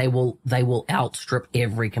that, they will outstrip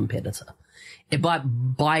every competitor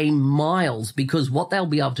by miles, because what they'll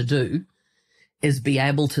be able to do is be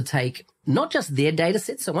able to take not just their data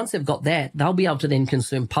sets. So once they've got that, they'll be able to then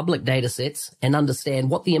consume public data sets and understand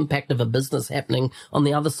what the impact of a business happening on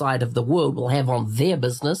the other side of the world will have on their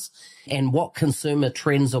business and what consumer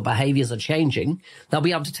trends or behaviors are changing. They'll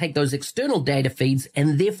be able to take those external data feeds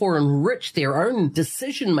and therefore enrich their own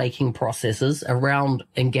decision-making processes around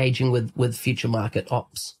engaging with future market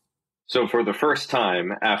ops. So for the first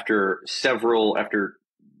time, after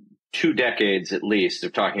 2 decades at least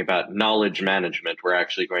of talking about knowledge management, we're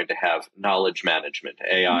actually going to have knowledge management,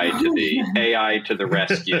 AI to the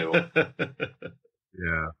rescue.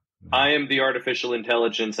 Yeah. I am the artificial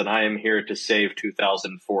intelligence, and I am here to save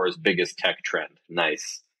 2004's biggest tech trend.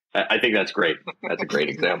 Nice. I think that's great. That's a great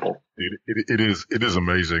example. It is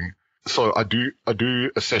amazing. So I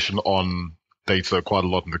do a session on data quite a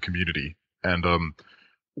lot in the community, and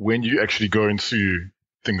when you actually go into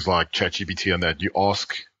things like ChatGPT and that, you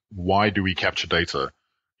ask, why do we capture data?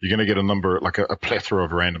 You're going to get a number, like a plethora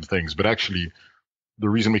of random things. But actually, the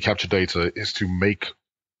reason we capture data is to make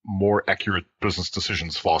more accurate business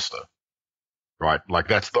decisions faster, right? Like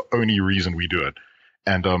that's the only reason we do it.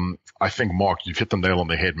 And I think, Mark, you've hit the nail on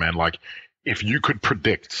the head, man. Like if you could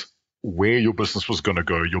predict where your business was going to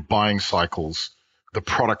go, your buying cycles, the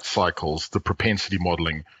product cycles, the propensity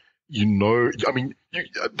modeling,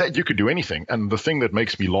 that you could do anything. And the thing that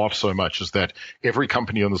makes me laugh so much is that every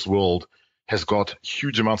company in this world has got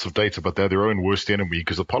huge amounts of data, but they're their own worst enemy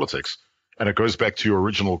because of politics. And it goes back to your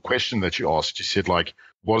original question that you asked. You said, like,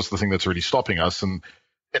 what is the thing that's really stopping us? And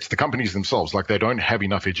it's the companies themselves. Like, they don't have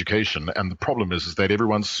enough education. And the problem is that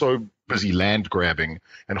everyone's so busy land grabbing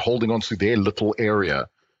and holding on to their little area.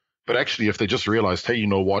 But actually, if they just realized, hey, you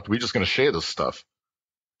know what? We're just going to share this stuff.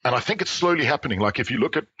 And I think it's slowly happening. Like, if you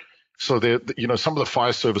look at, so some of the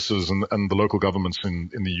fire services and the local governments in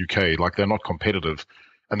the UK, like they're not competitive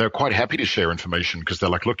and they're quite happy to share information because they're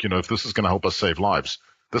like, look, if this is going to help us save lives,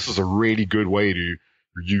 this is a really good way to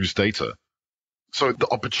use data. So the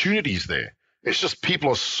opportunity is there. It's just people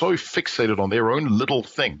are so fixated on their own little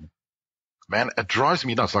thing. Man, it drives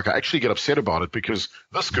me nuts. Like I actually get upset about it because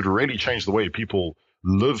this could really change the way people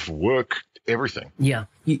live, work, everything. Yeah.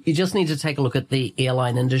 You just need to take a look at the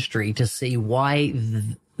airline industry to see why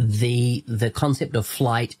the concept of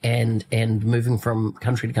flight and moving from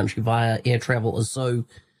country to country via air travel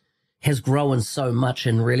has grown so much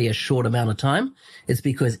in really a short amount of time. It's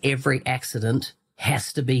because every accident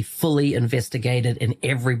has to be fully investigated and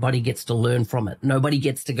everybody gets to learn from it. Nobody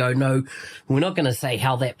gets to go, no, we're not going to say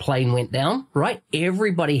how that plane went down, right?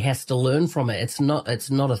 Everybody has to learn from it. It's not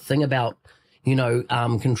a thing about,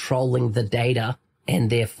 controlling the data and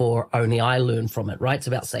therefore only I learn from it, right? It's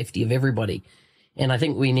about safety of everybody. And I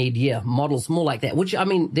think we need, models more like that, which,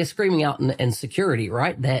 they're screaming out in security,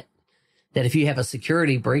 right? That if you have a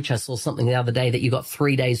security breach, I saw something the other day that you got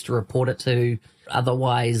 3 days to report it to.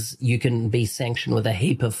 Otherwise, you can be sanctioned with a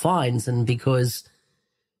heap of fines. And because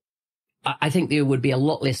I think there would be a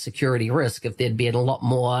lot less security risk if there'd been a lot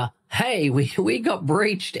more, hey, we got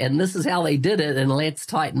breached and this is how they did it and let's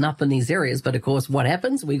tighten up in these areas. But of course, what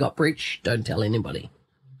happens? We got breached. Don't tell anybody,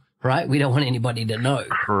 right? We don't want anybody to know.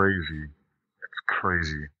 Crazy.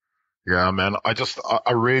 Yeah, man.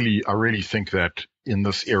 I really think that in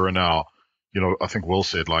this era now, I think Will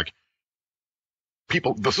said, like,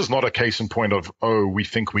 people, this is not a case in point of, oh, we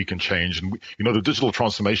think we can change. And, the digital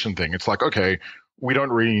transformation thing, it's like, okay, we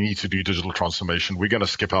don't really need to do digital transformation. We're going to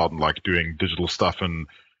skip out and like doing digital stuff, and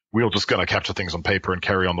we're just going to capture things on paper and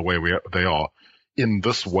carry on the way they are. In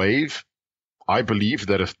this wave, I believe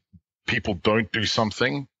that if people don't do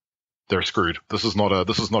something, they're screwed. This is not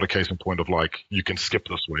a case in point of like, you can skip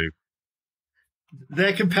this wave.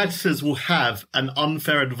 Their competitors will have an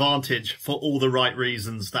unfair advantage for all the right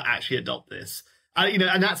reasons that actually adopt this.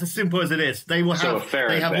 And that's as simple as it is. They will have,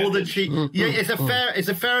 all the cheap. Yeah, it's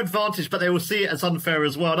a fair advantage, but they will see it as unfair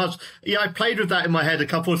as well. And I played with that in my head a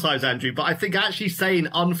couple of times, Andrew, but I think actually saying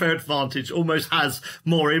unfair advantage almost has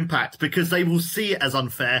more impact, because they will see it as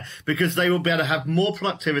unfair, because they will be able to have more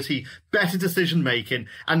productivity, better decision making,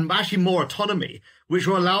 and actually more autonomy, which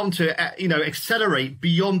will allow them to, accelerate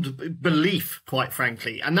beyond belief, quite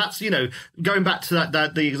frankly. And that's, going back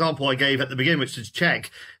to the example I gave at the beginning, which is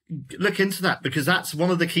check. Look into that, because that's one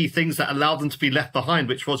of the key things that allowed them to be left behind,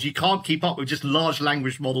 which was you can't keep up with just large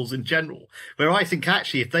language models in general. Where I think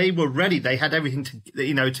actually if they were ready, they had everything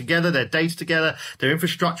together, their data together, their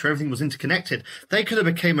infrastructure, everything was interconnected. They could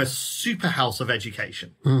have become a super house of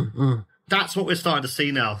education. Mm-hmm. That's what we're starting to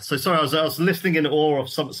see now. So sorry, I was listening in awe of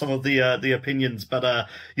some of the opinions, but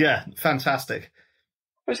yeah, fantastic.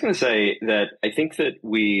 I was going to say that I think that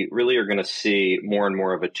we really are going to see more and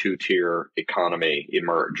more of a two-tier economy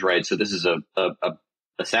emerge, right? So this is a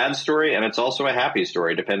sad story, and it's also a happy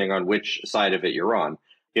story, depending on which side of it you're on,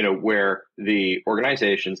 where the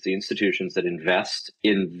organizations, the institutions that invest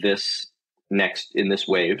in this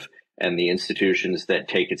wave, and the institutions that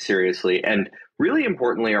take it seriously, and really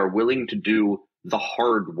importantly, are willing to do the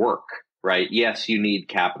hard work. Right. Yes, you need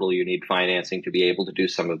capital, you need financing to be able to do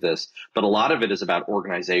some of this, but a lot of it is about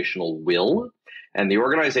organizational will. And the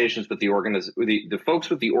organizations with the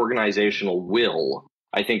folks with the organizational will,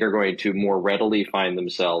 I think, are going to more readily find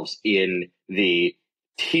themselves in the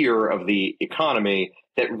tier of the economy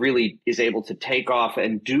that really is able to take off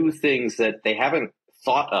and do things that they haven't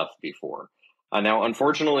thought of before. Now,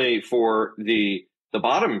 unfortunately, for the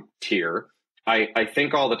bottom tier, I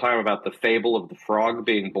think all the time about the fable of the frog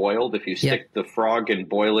being boiled. If you stick the frog in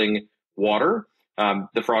boiling water,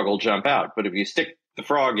 the frog will jump out. But if you stick the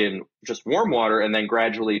frog in just warm water and then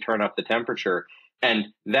gradually turn up the temperature, and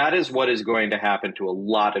that is what is going to happen to a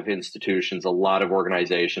lot of institutions, a lot of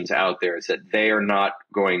organizations out there, is that they are not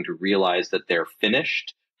going to realize that they're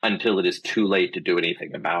finished until it is too late to do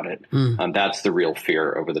anything about it. That's the real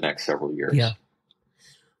fear over the next several years. Yeah.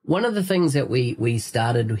 One of the things that we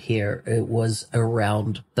started here was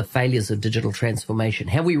around the failures of digital transformation.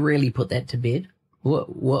 Have we really put that to bed?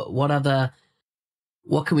 What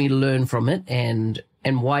can we learn from it? And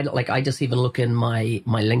why, like, I just even look in my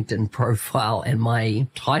LinkedIn profile, and my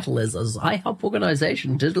title is I help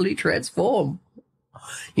organization digitally transform.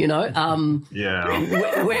 Yeah.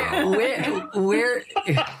 Where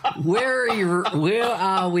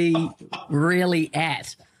are we really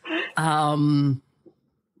at?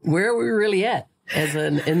 Where are we really at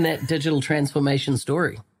in that digital transformation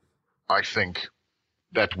story? I think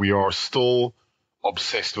that we are still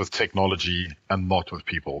obsessed with technology and not with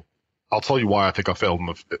people. I'll tell you why I think I failed.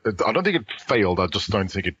 I don't think it failed. I just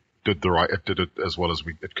don't think it did it as well as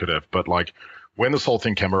it could have. But like when this whole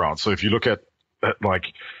thing came around, so if you look at like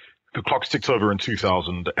the clock ticked over in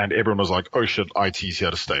 2000 and everyone was like, oh shit, IT's here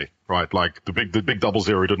to stay, right? Like the big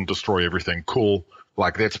 00 didn't destroy everything. Cool.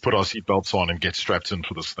 Like, let's put our seatbelts on and get strapped in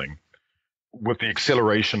for this thing. With the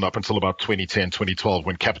acceleration up until about 2010, 2012,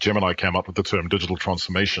 when Capgemini came up with the term digital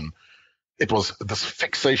transformation, it was this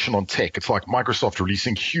fixation on tech. It's like Microsoft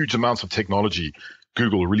releasing huge amounts of technology,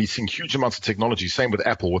 Google releasing huge amounts of technology, same with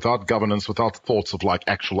Apple, without governance, without thoughts of like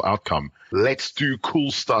actual outcome. Let's do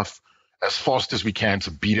cool stuff as fast as we can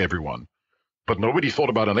to beat everyone. But nobody thought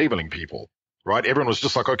about enabling people. Right? Everyone was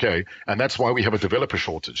just like, okay. And that's why we have a developer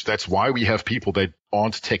shortage. That's why we have people that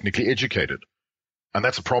aren't technically educated. And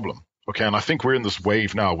that's a problem. Okay. And I think we're in this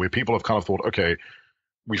wave now where people have kind of thought, okay,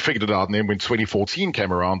 we figured it out. And then when 2014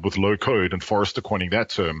 came around with low code and Forrester coining that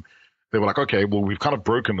term, they were like, okay, well, we've kind of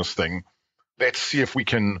broken this thing. Let's see if we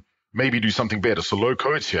can maybe do something better. So low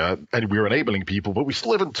code's here and we're enabling people, but we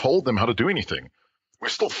still haven't told them how to do anything. We're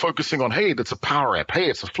still focusing on, hey, that's a power app.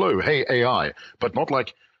 Hey, it's a flow. Hey, AI, but not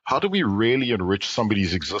like, how do we really enrich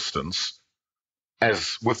somebody's existence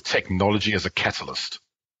as with technology as a catalyst?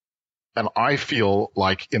 And I feel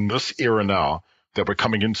like in this era now that we're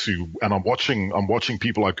coming into, and I'm watching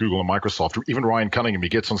people like Google and Microsoft, even Ryan Cunningham, he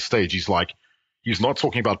gets on stage, he's not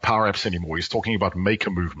talking about power apps anymore. He's talking about maker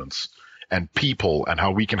movements and people and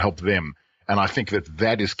how we can help them. And I think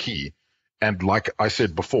that is key. And like I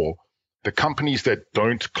said before, The companies that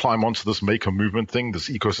don't climb onto this maker movement thing, this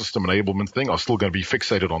ecosystem enablement thing, are still going to be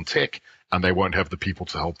fixated on tech, and they won't have the people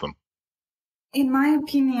to help them. In my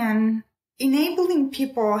opinion, enabling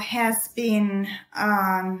people has been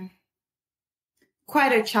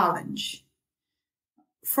quite a challenge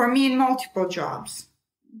for me in multiple jobs,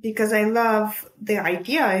 because I love the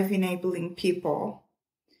idea of enabling people.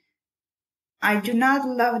 I do not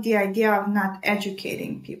love the idea of not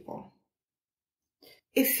educating people.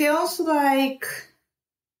 It feels like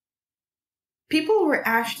people were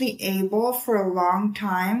actually able for a long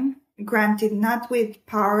time, granted not with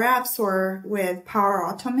Power Apps or with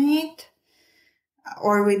Power Automate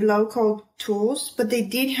or with low-code tools, but they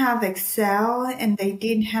did have Excel and they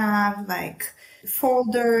did have like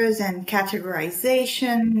folders and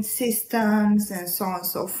categorization systems and so on and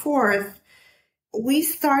so forth. We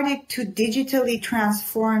started to digitally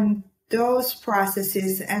transform those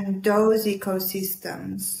processes and those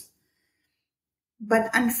ecosystems. But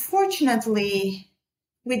unfortunately,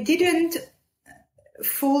 we didn't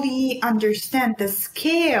fully understand the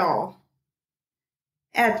scale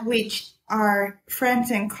at which our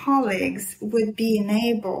friends and colleagues would be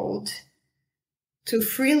enabled to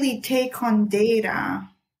freely take on data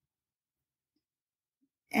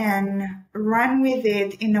and run with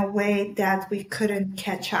it in a way that we couldn't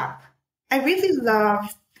catch up. I really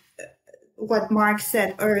loved what Mark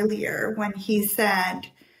said earlier when he said,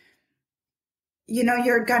 you know,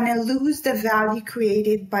 you're going to lose the value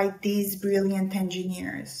created by these brilliant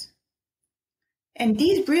engineers. And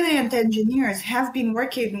these brilliant engineers have been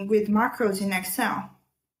working with macros in Excel.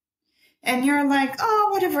 And you're like, oh,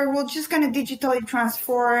 whatever, we're just going to digitally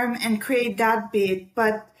transform and create that bit,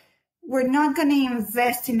 but we're not going to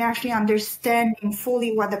invest in actually understanding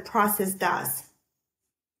fully what the process does.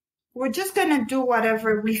 We're just going to do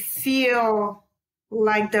whatever we feel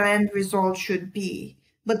like the end result should be,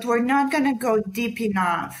 but we're not going to go deep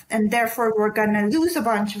enough, and therefore we're going to lose a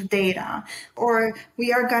bunch of data, or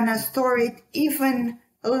we are going to store it even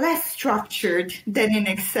less structured than in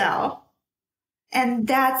Excel. And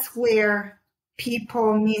that's where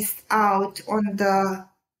people missed out on the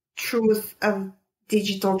truth of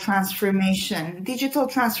digital transformation. Digital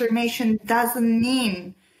transformation doesn't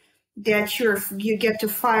mean that you get to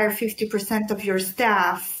fire 50% of your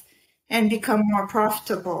staff and become more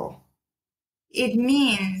profitable. It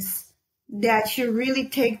means that you really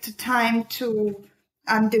take the time to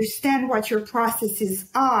understand what your processes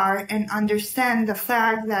are and understand the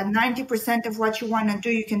fact that 90% of what you want to do,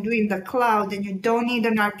 you can do in the cloud, and you don't need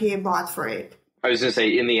an RPA bot for it. I was going to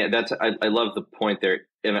say, in the end, I love the point there.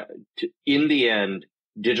 In the end,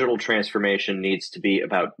 digital transformation needs to be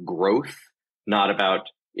about growth, not about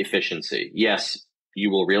efficiency. Yes, you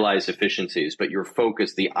will realize efficiencies, but your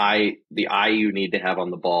focus, the eye you need to have on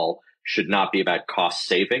the ball should not be about cost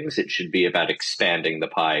savings. It should be about expanding the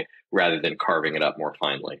pie rather than carving it up more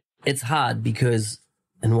finely. It's hard because,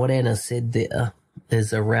 and what Anna said there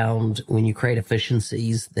is around when you create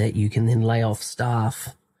efficiencies that you can then lay off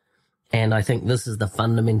staff. And I think this is the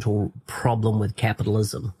fundamental problem with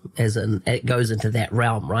capitalism, as in it goes into that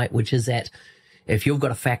realm, right? Which is that if you've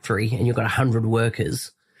got a factory and you've got 100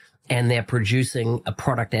 workers and they're producing a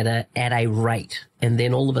product at a rate, and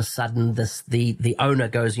then all of a sudden the owner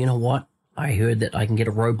goes, you know what? I heard that I can get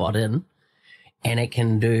a robot in and it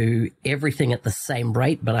can do everything at the same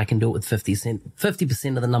rate, but I can do it with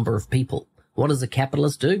 50% of the number of people. What does a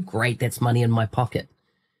capitalist do? Great, that's money in my pocket.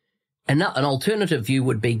 And an alternative view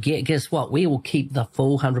would be, guess what? We will keep the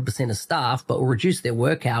full 100% of staff, but we'll reduce their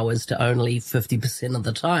work hours to only 50% of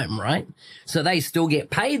the time, right? So they still get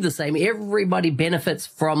paid the same. Everybody benefits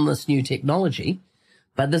from this new technology.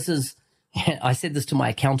 But this is, I said this to my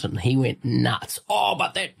accountant. He went nuts. Oh,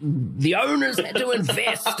 but the owners had to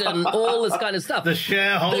invest and all this kind of stuff. The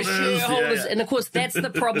shareholders. Yeah. And of course, that's the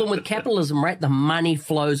problem with capitalism, right? The money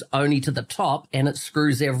flows only to the top and it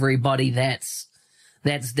screws everybody that's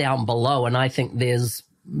down below. And I think there's,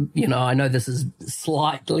 I know this is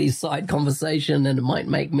slightly side conversation and it might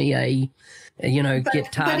make me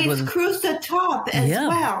get tired with. But it screws the top as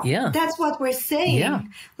well. Yeah. That's what we're saying. Yeah.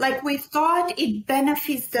 Like we thought it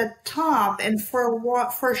benefits the top, and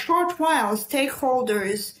for a short while,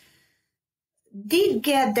 stakeholders did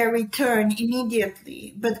get their return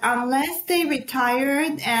immediately. But unless they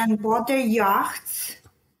retired and bought their yachts,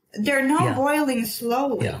 they're not boiling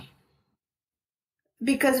slowly. Yeah.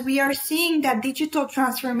 Because we are seeing that digital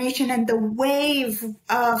transformation and the wave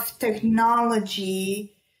of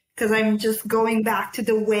technology, because I'm just going back to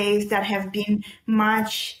the waves that have been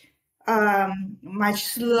much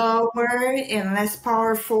slower and less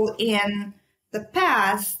powerful in the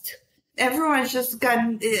past.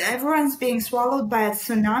 everyone's being swallowed by a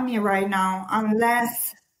tsunami right now,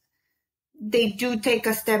 unless they do take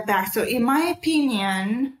a step back. So in my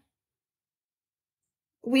opinion,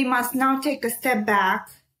 we must now take a step back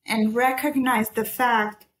and recognize the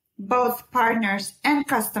fact, both partners and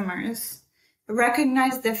customers,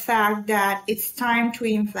 recognize the fact that it's time to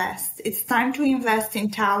invest. It's time to invest in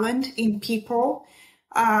talent, in people,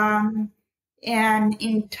 and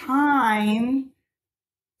in time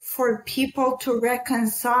for people to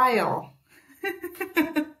reconcile.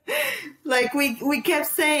 Like we kept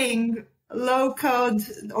saying, low code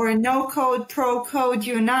or no code, pro code,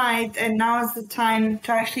 unite, and now is the time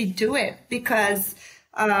to actually do it, because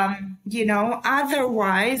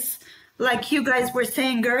otherwise, like you guys were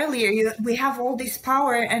saying earlier, we have all this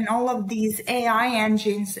power and all of these AI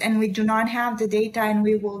engines, and we do not have the data, and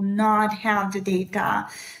we will not have the data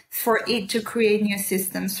for it to create new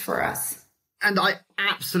systems for us. And I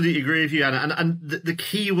absolutely agree with you, Anna. And the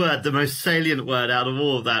key word, the most salient word out of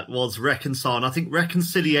all of that was reconcile. And I think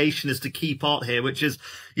reconciliation is the key part here, which is,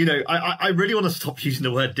 I really want to stop using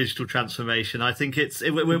the word digital transformation. I think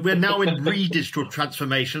we're now in re-digital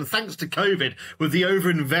transformation, thanks to COVID, with the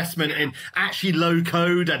overinvestment in actually low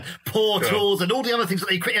code and portals and all the other things that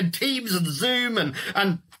they create, and Teams and Zoom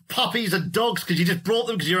and puppies and dogs because you just brought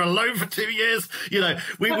them because you're alone for 2 years. We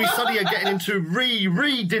suddenly are getting into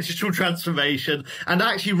re-digital transformation, and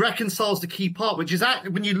actually reconciles the key part, which is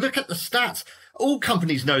when you look at the stats, all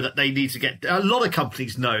companies know that they need to a lot of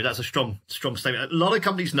companies know, that's a strong statement. A lot of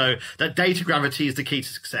companies know that data gravity is the key to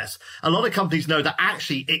success. A lot of companies know that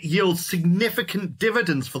actually it yields significant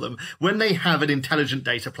dividends for them when they have an intelligent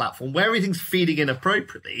data platform where everything's feeding in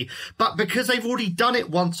appropriately. But because they've already done it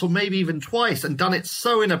once or maybe even twice and done it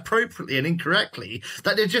so inappropriately and incorrectly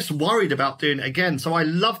that they're just worried about doing it again. So I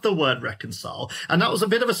love the word reconcile. And that was a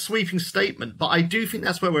bit of a sweeping statement, but I do think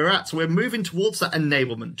that's where we're at. So we're moving towards that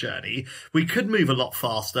enablement journey. We could move a lot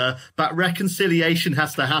faster, but reconciliation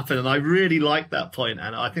has to happen. And I really like that point,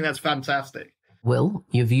 Anna. I think that's fantastic. Will,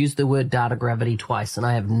 you've used the word data gravity twice, and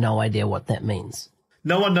I have no idea what that means.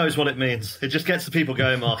 No one knows what it means. It just gets the people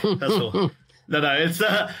going, Mark. That's all. No, it's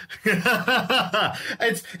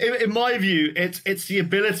it's in my view, it's the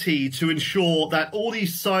ability to ensure that all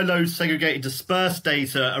these siloed, segregated, dispersed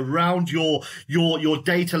data around your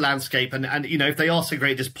data landscape, and if they are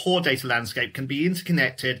segregated, this poor data landscape can be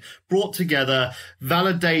interconnected, brought together,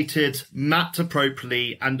 validated, mapped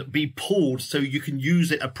appropriately, and be pulled so you can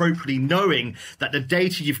use it appropriately, knowing that the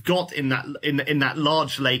data you've got in that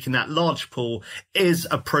large lake, in that large pool, is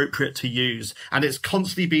appropriate to use, and it's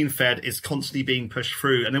constantly being fed, it's constantly being pushed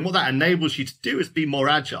through. And then what that enables you to do is be more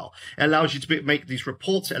agile. It allows you to make these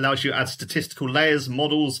reports. It allows you to add statistical layers,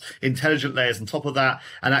 models, intelligent layers on top of that,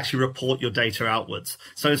 and actually report your data outwards.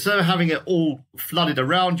 So instead of having it all flooded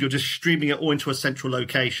around, you're just streaming it all into a central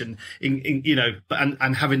location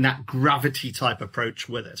and having that gravity type approach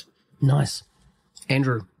with it. Nice.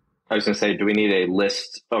 Andrew. I was going to say, do we need a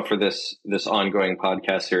list for this ongoing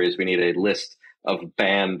podcast series? We need a list of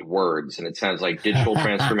banned words, and it sounds like digital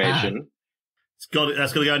transformation.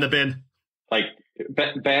 That's got to go in the bin. Like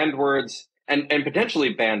banned words and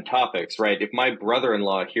potentially banned topics, right? If my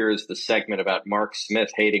brother-in-law hears the segment about Mark Smith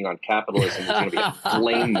hating on capitalism, there's going to be a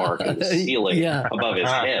flame mark in the ceiling above his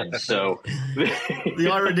head. So the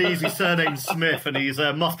irony is his surname's Smith, and he's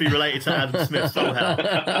must be related to Adam Smith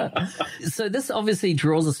somehow. So this obviously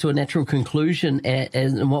draws us to a natural conclusion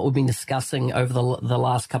in what we've been discussing over the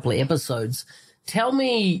last couple of episodes. Tell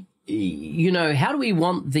me, how do we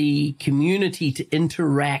want the community to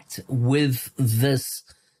interact with this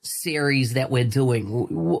series that we're doing?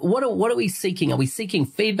 What are we seeking? Are we seeking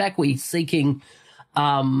feedback? Are we seeking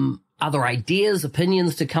other ideas,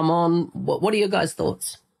 opinions to come on? What are your guys'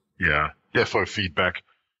 thoughts? Yeah, for feedback.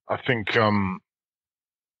 I think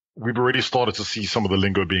we've already started to see some of the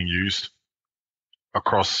lingo being used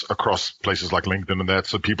across places like LinkedIn and that.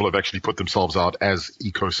 So people have actually put themselves out as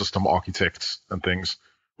ecosystem architects and things,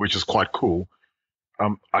 which is quite cool.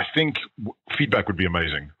 I think feedback would be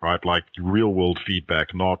amazing, right? Like real world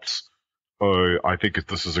feedback, not, oh, I think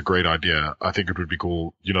this is a great idea. I think it would be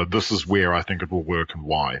cool. This is where I think it will work and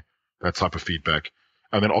why. That type of feedback.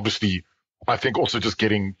 And then obviously, I think also just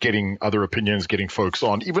getting other opinions, getting folks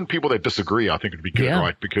on, even people that disagree, I think it would be good,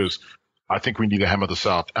 right? Because I think we need to hammer this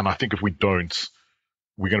out. And I think if we don't,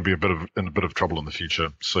 we're going to be in a bit of trouble in the future.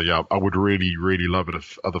 So yeah, I would really, really love it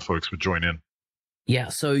if other folks would join in. Yeah,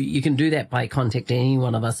 so you can do that by contacting any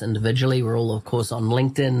one of us individually. We're all, of course, on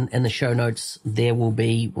LinkedIn. In the show notes, there will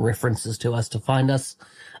be references to us to find us.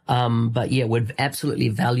 But yeah, we'd absolutely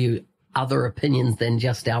value other opinions than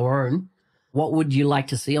just our own. What would you like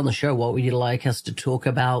to see on the show? What would you like us to talk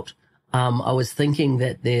about? I was thinking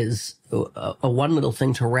that there's a one little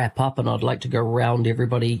thing to wrap up, and I'd like to go around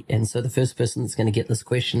everybody. And so the first person that's going to get this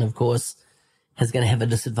question, of course, is going to have a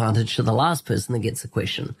disadvantage to the last person that gets the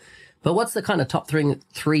question. But what's the kind of top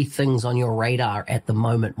three things on your radar at the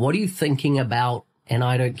moment? What are you thinking about? And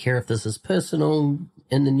I don't care if this is personal,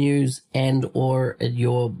 in the news, and or in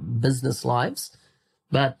your business lives.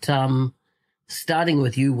 But starting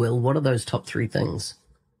with you, Will, what are those top three things?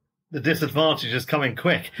 The disadvantage is coming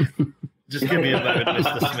quick. Just give me a moment,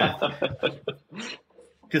 Mr. Smith.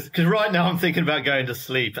 Because right now I'm thinking about going to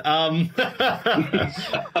sleep.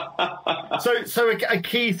 So a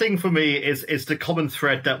key thing for me is the common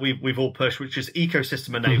thread that we've all pushed, which is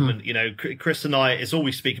ecosystem enablement. Mm-hmm. You know, Chris and I, it's all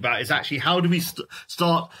we speak about is actually how do we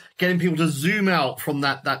start getting people to zoom out from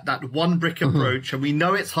that one brick approach. And we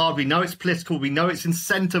know it's hard, we know it's political, we know it's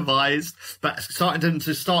incentivized, but starting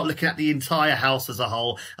to start looking at the entire house as a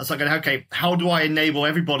whole and start going, okay, how do I enable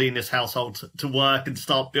everybody in this household to work and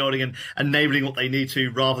start building and enabling what they need to,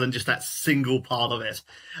 rather than just that single part of it.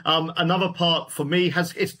 Another part for me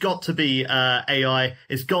it's got to be AI,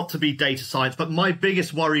 it's got to be data science. But my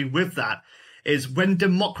biggest worry with that is when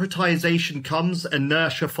democratization comes,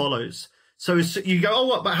 inertia follows. So you go, oh,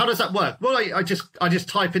 what? But how does that work? Well, I just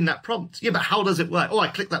type in that prompt. Yeah, but how does it work? Oh, I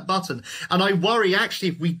click that button. And I worry, actually,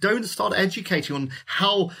 if we don't start educating on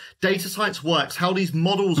how data science works, how these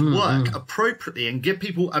models work appropriately, and give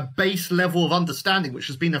people a base level of understanding, which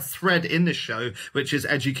has been a thread in this show, which is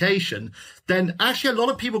education, then actually a lot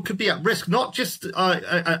of people could be at risk, not just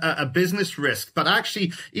a business risk, but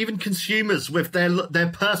actually even consumers with their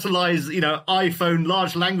personalized, iPhone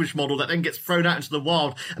large language model that then gets thrown out into the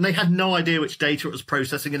wild, and they had no idea which data it was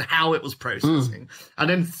processing and how it was processing. And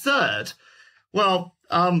then third, what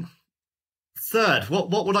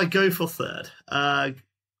would I go for third? I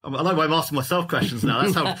know I'm asking myself questions now.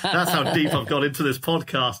 That's how deep I've got into this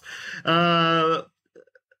podcast.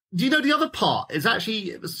 Do you know, the other part is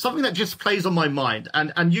actually something that just plays on my mind,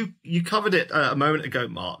 and you covered it a moment ago,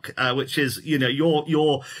 Mark, which is your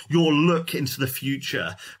look into the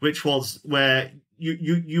future, which was where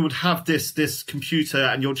you would have this computer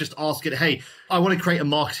and you'll just ask it, hey, I want to create a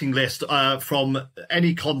marketing list from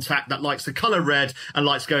any contact that likes the color red and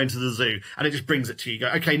likes going to the zoo, and it just brings it to you. You go,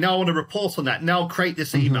 okay, now I want to report on that. Now create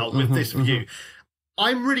this email with this view.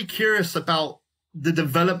 I'm really curious about the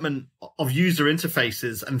development of user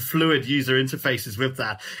interfaces and fluid user interfaces with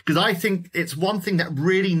that, because I think it's one thing that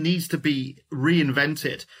really needs to be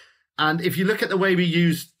reinvented. And if you look at the way we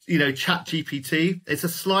use ChatGPT, it's a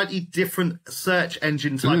slightly different search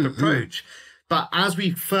engine type approach. But as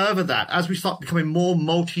we further that, as we start becoming more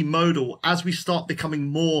multimodal, as we start becoming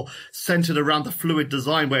more centered around the fluid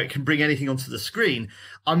design where it can bring anything onto the screen,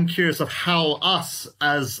 I'm curious of how us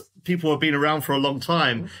as people who have been around for a long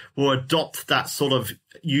time will adopt that sort of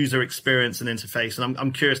user experience and interface. And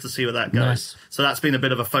I'm curious to see where that goes. Nice. So that's been a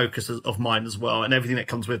bit of a focus of mine as well. And everything that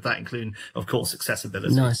comes with that, including, of course,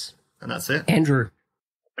 accessibility. Nice. And that's it. Andrew.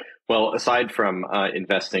 Well, aside from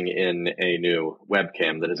investing in a new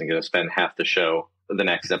webcam that isn't going to spend half the show, the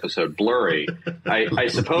next episode, blurry, I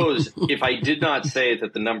suppose if I did not say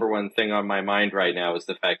that the number one thing on my mind right now is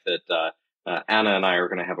the fact that Anna and I are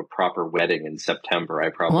going to have a proper wedding in September, I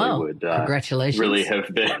probably would congratulations. Really have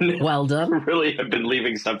been well done. Really have been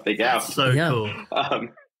leaving something out. That's so cool.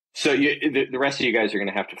 So the rest of you guys are going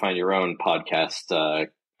to have to find your own podcast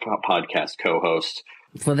co-host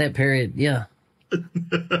for that period. Yeah.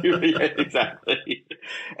 Yeah, exactly.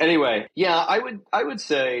 Anyway, yeah, I would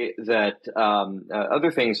say that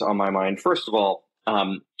other things on my mind. First of all,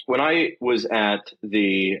 when I was at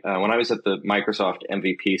the Microsoft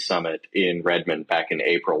MVP Summit in Redmond back in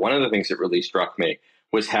April, one of the things that really struck me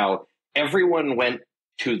was how everyone went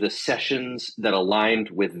to the sessions that aligned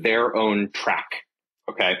with their own track.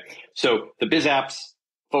 Okay, so the BizApps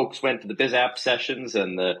folks went to the BizApp sessions,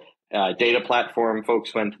 and the data platform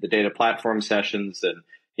folks went to the data platform sessions, and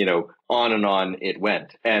on and on it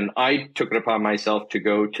went. And I took it upon myself to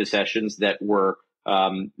go to sessions that were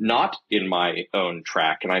not in my own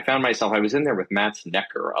track, and I found myself, I was in there with Matt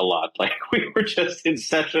Necker a lot. Like, we were just in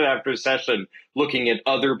session after session looking at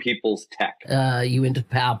other people's tech. You went to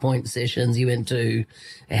PowerPoint sessions, you went to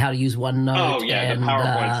how to use OneNote. Oh yeah, and, the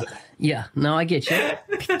PowerPoint. Yeah, no, I get you.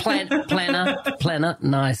 Planner,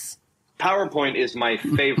 nice. PowerPoint is my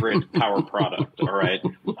favorite power product. All right.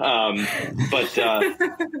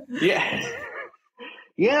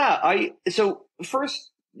 So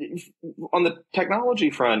first, on the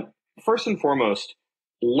technology front, first and foremost,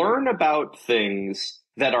 learn about things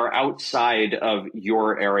that are outside of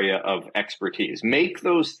your area of expertise. Make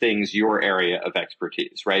those things your area of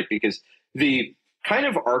expertise, right? Because the kind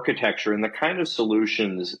of architecture and the kind of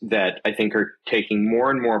solutions that I think are taking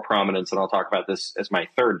more and more prominence, and I'll talk about this as my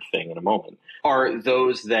third thing in a moment, are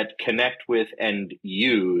those that connect with and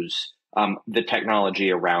use the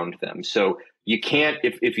technology around them. So you can't,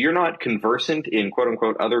 if you're not conversant in quote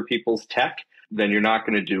unquote other people's tech, then you're not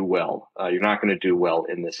going to do well. You're not going to do well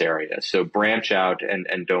in this area. So branch out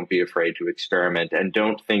and don't be afraid to experiment, and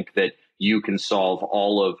don't think that you can solve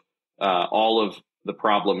all of the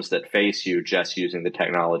problems that face you just using the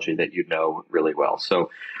technology that you know really well.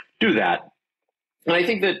 So do that. And I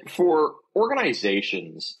think that for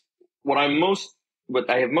organizations, what I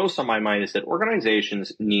have most on my mind is that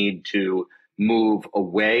organizations need to move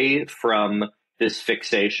away from this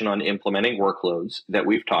fixation on implementing workloads that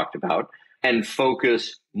we've talked about and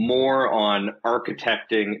focus more on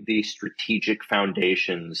architecting the strategic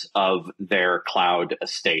foundations of their cloud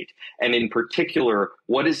estate. And in particular,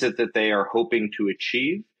 what is it that they are hoping to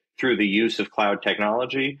achieve through the use of cloud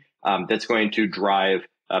technology that's going to drive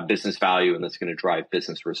business value and that's going to drive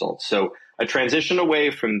business results. So a transition away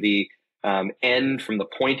from the from the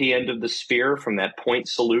pointy end of the spear, from that point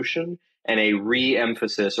solution, and a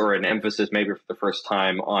re-emphasis or an emphasis maybe for the first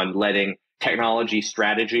time on letting technology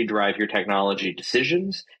strategy drive your technology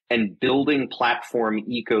decisions and building platform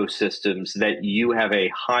ecosystems that you have a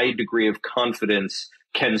high degree of confidence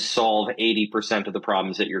can solve 80% of the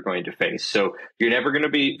problems that you're going to face. So you're never going to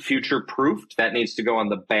be future-proofed. That needs to go on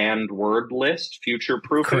the banned word list,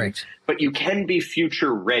 future-proofing. Correct. But you can be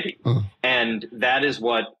future-ready. And that is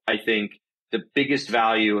what I think the biggest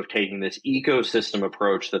value of taking this ecosystem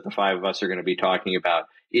approach that the five of us are going to be talking about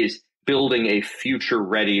is building a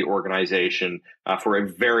future-ready organization for a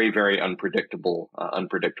very, very unpredictable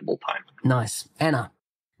time. Nice. Anna.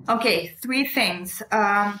 Okay, 3 things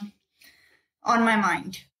on my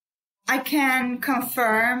mind. I can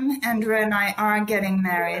confirm Andrew and I are getting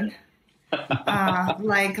married.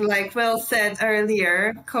 Like Will said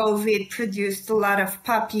earlier, COVID produced a lot of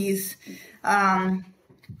puppies.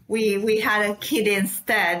 We had a kid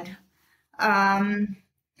instead.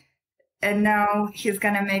 And now he's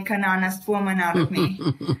going to make an honest woman out of me.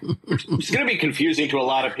 It's going to be confusing to a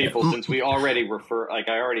lot of people since we already refer, like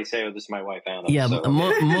I already say, oh, this is my wife, Anna. Yeah, so.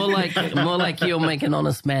 more like you'll make an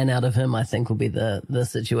honest man out of him, I think will be the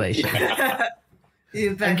situation.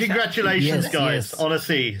 And congratulations, Yes, guys. yes.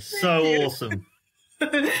 Honestly, so awesome.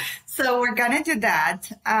 So we're going to do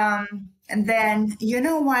that. And then, you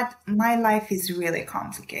know what? My life is really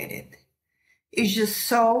complicated. It's just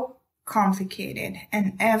so complicated.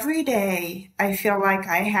 And every day I feel like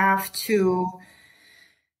I have to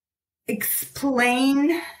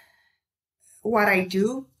explain what I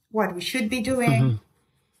do, what we should be doing,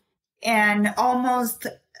 and almost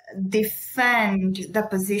defend the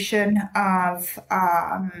position of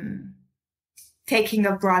taking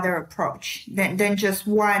a broader approach than just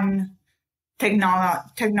one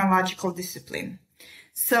technological discipline.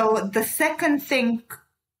 So the second thing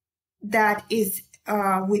that is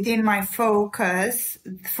within my focus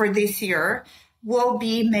for this year will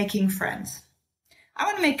be making friends. I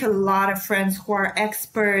want to make a lot of friends who are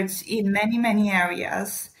experts in many, many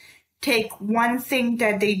areas, take one thing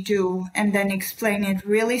that they do and then explain it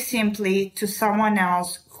really simply to someone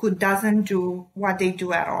else who doesn't do what they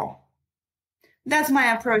do at all. That's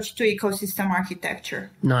my approach to ecosystem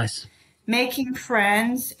architecture. Nice. Making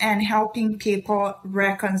friends and helping people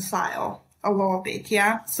reconcile a little bit,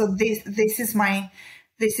 yeah. So this is my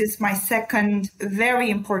second very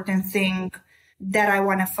important thing that I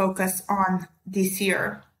want to focus on this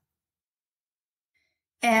year.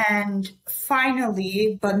 And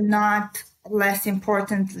finally, but not less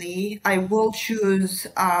importantly, I will choose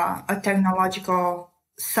a technological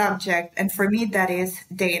subject, and for me that is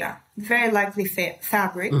data. Very likely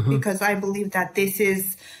fabric, because I believe that this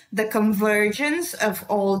is the convergence of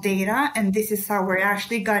all data, and this is how we're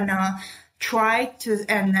actually gonna try to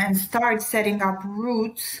and start setting up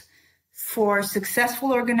routes for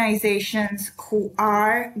successful organizations who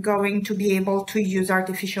are going to be able to use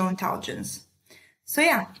artificial intelligence. So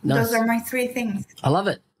yeah, Nice. Those are my 3 things. I love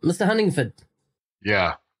it. Mr. Huntingford.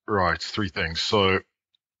 Yeah, right. 3 things. So,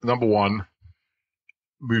 number 1,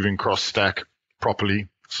 moving cross stack properly.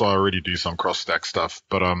 So I already do some cross stack stuff,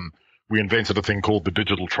 but we invented a thing called the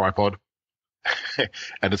digital tripod,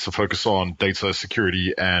 and it's a focus on data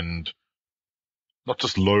security and not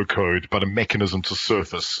just low code, but a mechanism to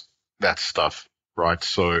surface that stuff, right?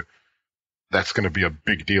 So that's going to be a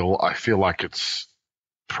big deal. I feel like it's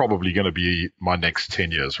probably going to be my next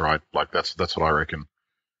 10 years, right? Like that's what I reckon.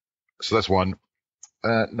 So that's 1.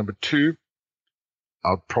 Number 2,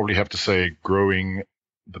 I'll probably have to say growing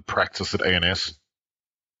the practice at ANS.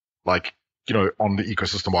 Like on the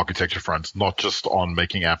ecosystem architecture front, not just on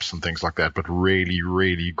making apps and things like that, but really,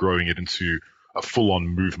 really growing it into a full-on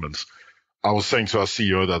movement. I was saying to our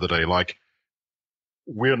CEO the other day, like,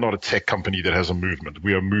 we're not a tech company that has a movement.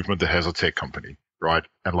 We are a movement that has a tech company, right?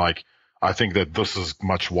 And like, I think that this is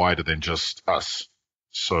much wider than just us.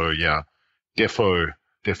 So yeah, defo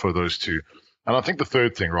those two. And I think the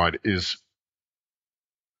third thing, right, is,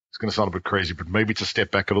 it's going to sound a bit crazy, but maybe to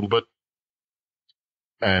step back a little bit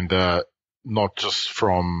and not just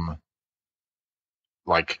from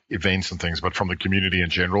like events and things, but from the community in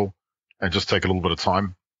general, and just take a little bit of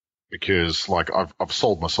time, because like I've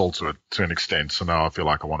sold my soul to it to an extent. So now I feel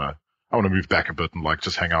like I want to move back a bit and like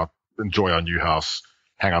just hang out, enjoy our new house,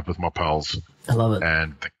 hang out with my pals. I love it.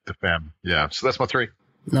 And the fam. Yeah. So that's my 3.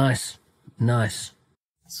 Nice.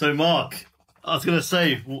 So Mark, I was going to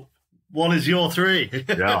say, what is your 3?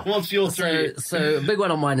 Yeah. What's your 3? So a big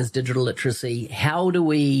one on mine is digital literacy. How do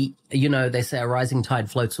we, they say a rising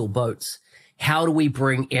tide floats all boats. How do we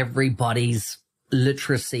bring everybody's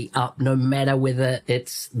literacy up, no matter whether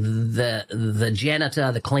it's the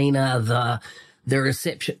janitor, the cleaner, the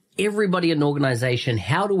reception, everybody in an organization?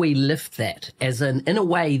 How do we lift that in a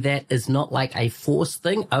way that is not like a forced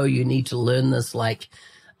thing? Oh, you need to learn this, like,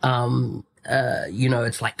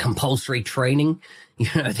 it's like compulsory training,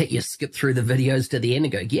 that you skip through the videos to the end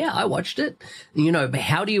and go, yeah, I watched it, but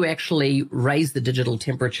how do you actually raise the digital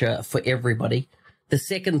temperature for everybody? The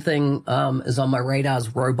second thing, is on my radar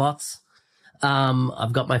is robots.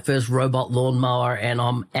 I've got my first robot lawnmower and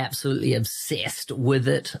I'm absolutely obsessed with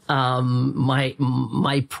it.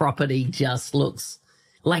 My property just looks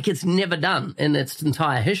like it's never done in its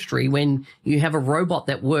entire history when you have a robot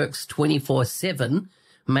that works 24/7,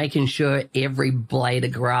 making sure every blade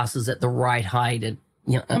of grass is at the right height. And,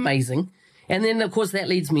 amazing. And then, of course, that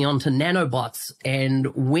leads me on to nanobots.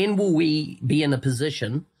 And when will we be in a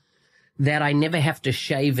position that I never have to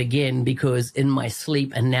shave again, because in my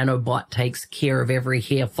sleep, a nanobot takes care of every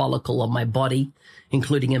hair follicle on my body,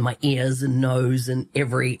 including in my ears and nose and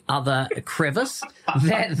every other crevice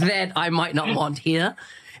that I might not want here.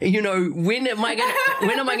 When am I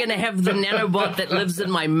going to have the nanobot that lives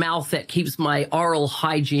in my mouth that keeps my oral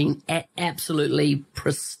hygiene at absolutely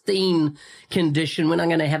pristine condition? When I'm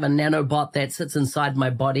going to have a nanobot that sits inside my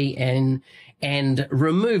body and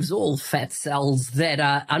removes all fat cells that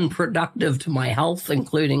are unproductive to my health,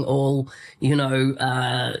 including all,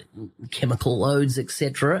 chemical loads,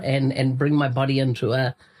 etc., and bring my body into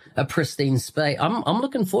a pristine state. I'm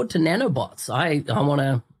looking forward to nanobots.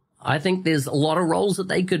 I think there's a lot of roles that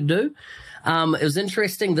they could do. It was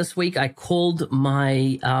interesting this week. I called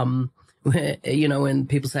my, when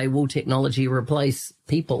people say, will technology replace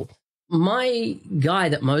people? My guy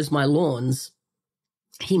that mows my lawns,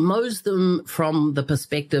 he mows them from the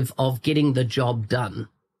perspective of getting the job done,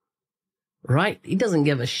 right? He doesn't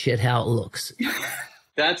give a shit how it looks.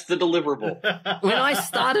 That's the deliverable. When I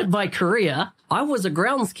started my career, I was a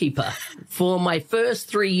groundskeeper for my first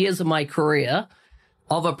 3 years of my career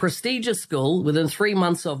of a prestigious school. Within 3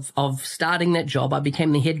 months of starting that job, I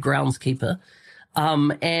became the head groundskeeper.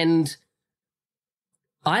 And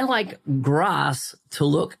I like grass to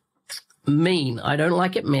look mean. I don't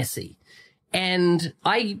like it messy. And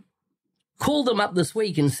I called them up this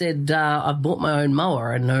week and said, I've bought my own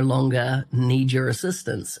mower and no longer need your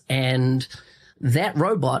assistance. And that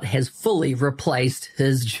robot has fully replaced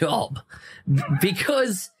his job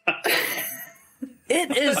because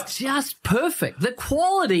it is just perfect. The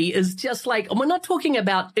quality is just like, and we're not talking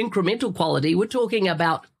about incremental quality. We're talking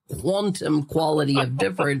about quantum quality of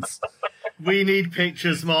difference. We need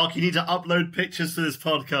pictures, Mark. You need to upload pictures to this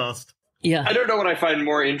podcast. Yeah. I don't know what I find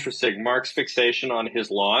more interesting, Mark's fixation on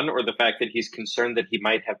his lawn or the fact that he's concerned that he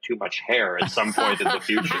might have too much hair at some point in the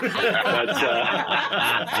future.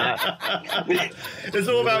 It's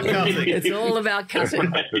all about cutting. It's all about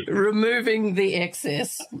cutting, right. Removing the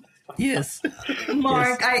excess. Yes.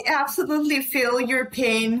 Mark, yes. I absolutely feel your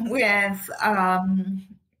pain with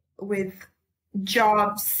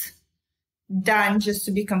jobs done just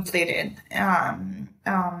to be completed.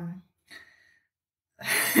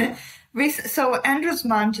 So Andrew's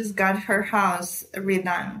mom just got her house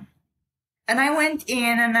redone. And I went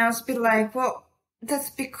in and I was like, well, that's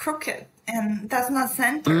a bit crooked and that's not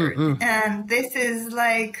centered. Mm-hmm. And this is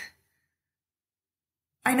like,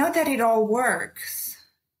 I know that it all works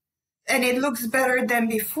and it looks better than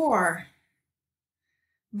before,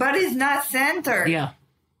 but it's not centered. Yeah.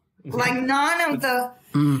 Like none of the...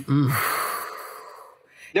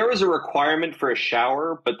 There was a requirement for a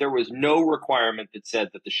shower, but there was no requirement that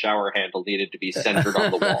said that the shower handle needed to be centered on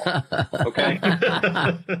the wall. Okay?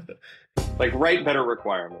 Like, write better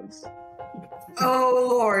requirements. Oh,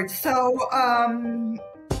 Lord. So,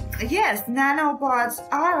 yes, nanobots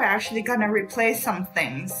are actually going to replace some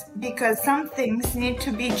things because some things need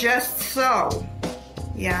to be just so.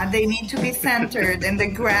 Yeah, they need to be centered and the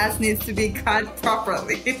grass needs to be cut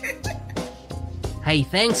properly. Hey,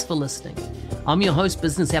 thanks for listening. I'm your host,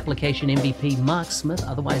 Business Application MVP Mark Smith,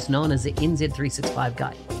 otherwise known as the NZ365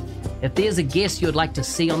 Guy. If there's a guest you'd like to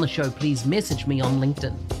see on the show, please message me on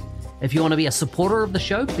LinkedIn. If you want to be a supporter of the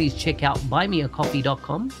show, please check out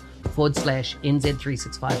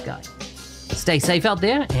buymeacoffee.com/NZ365 Guy. Stay safe out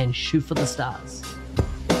there and shoot for the stars.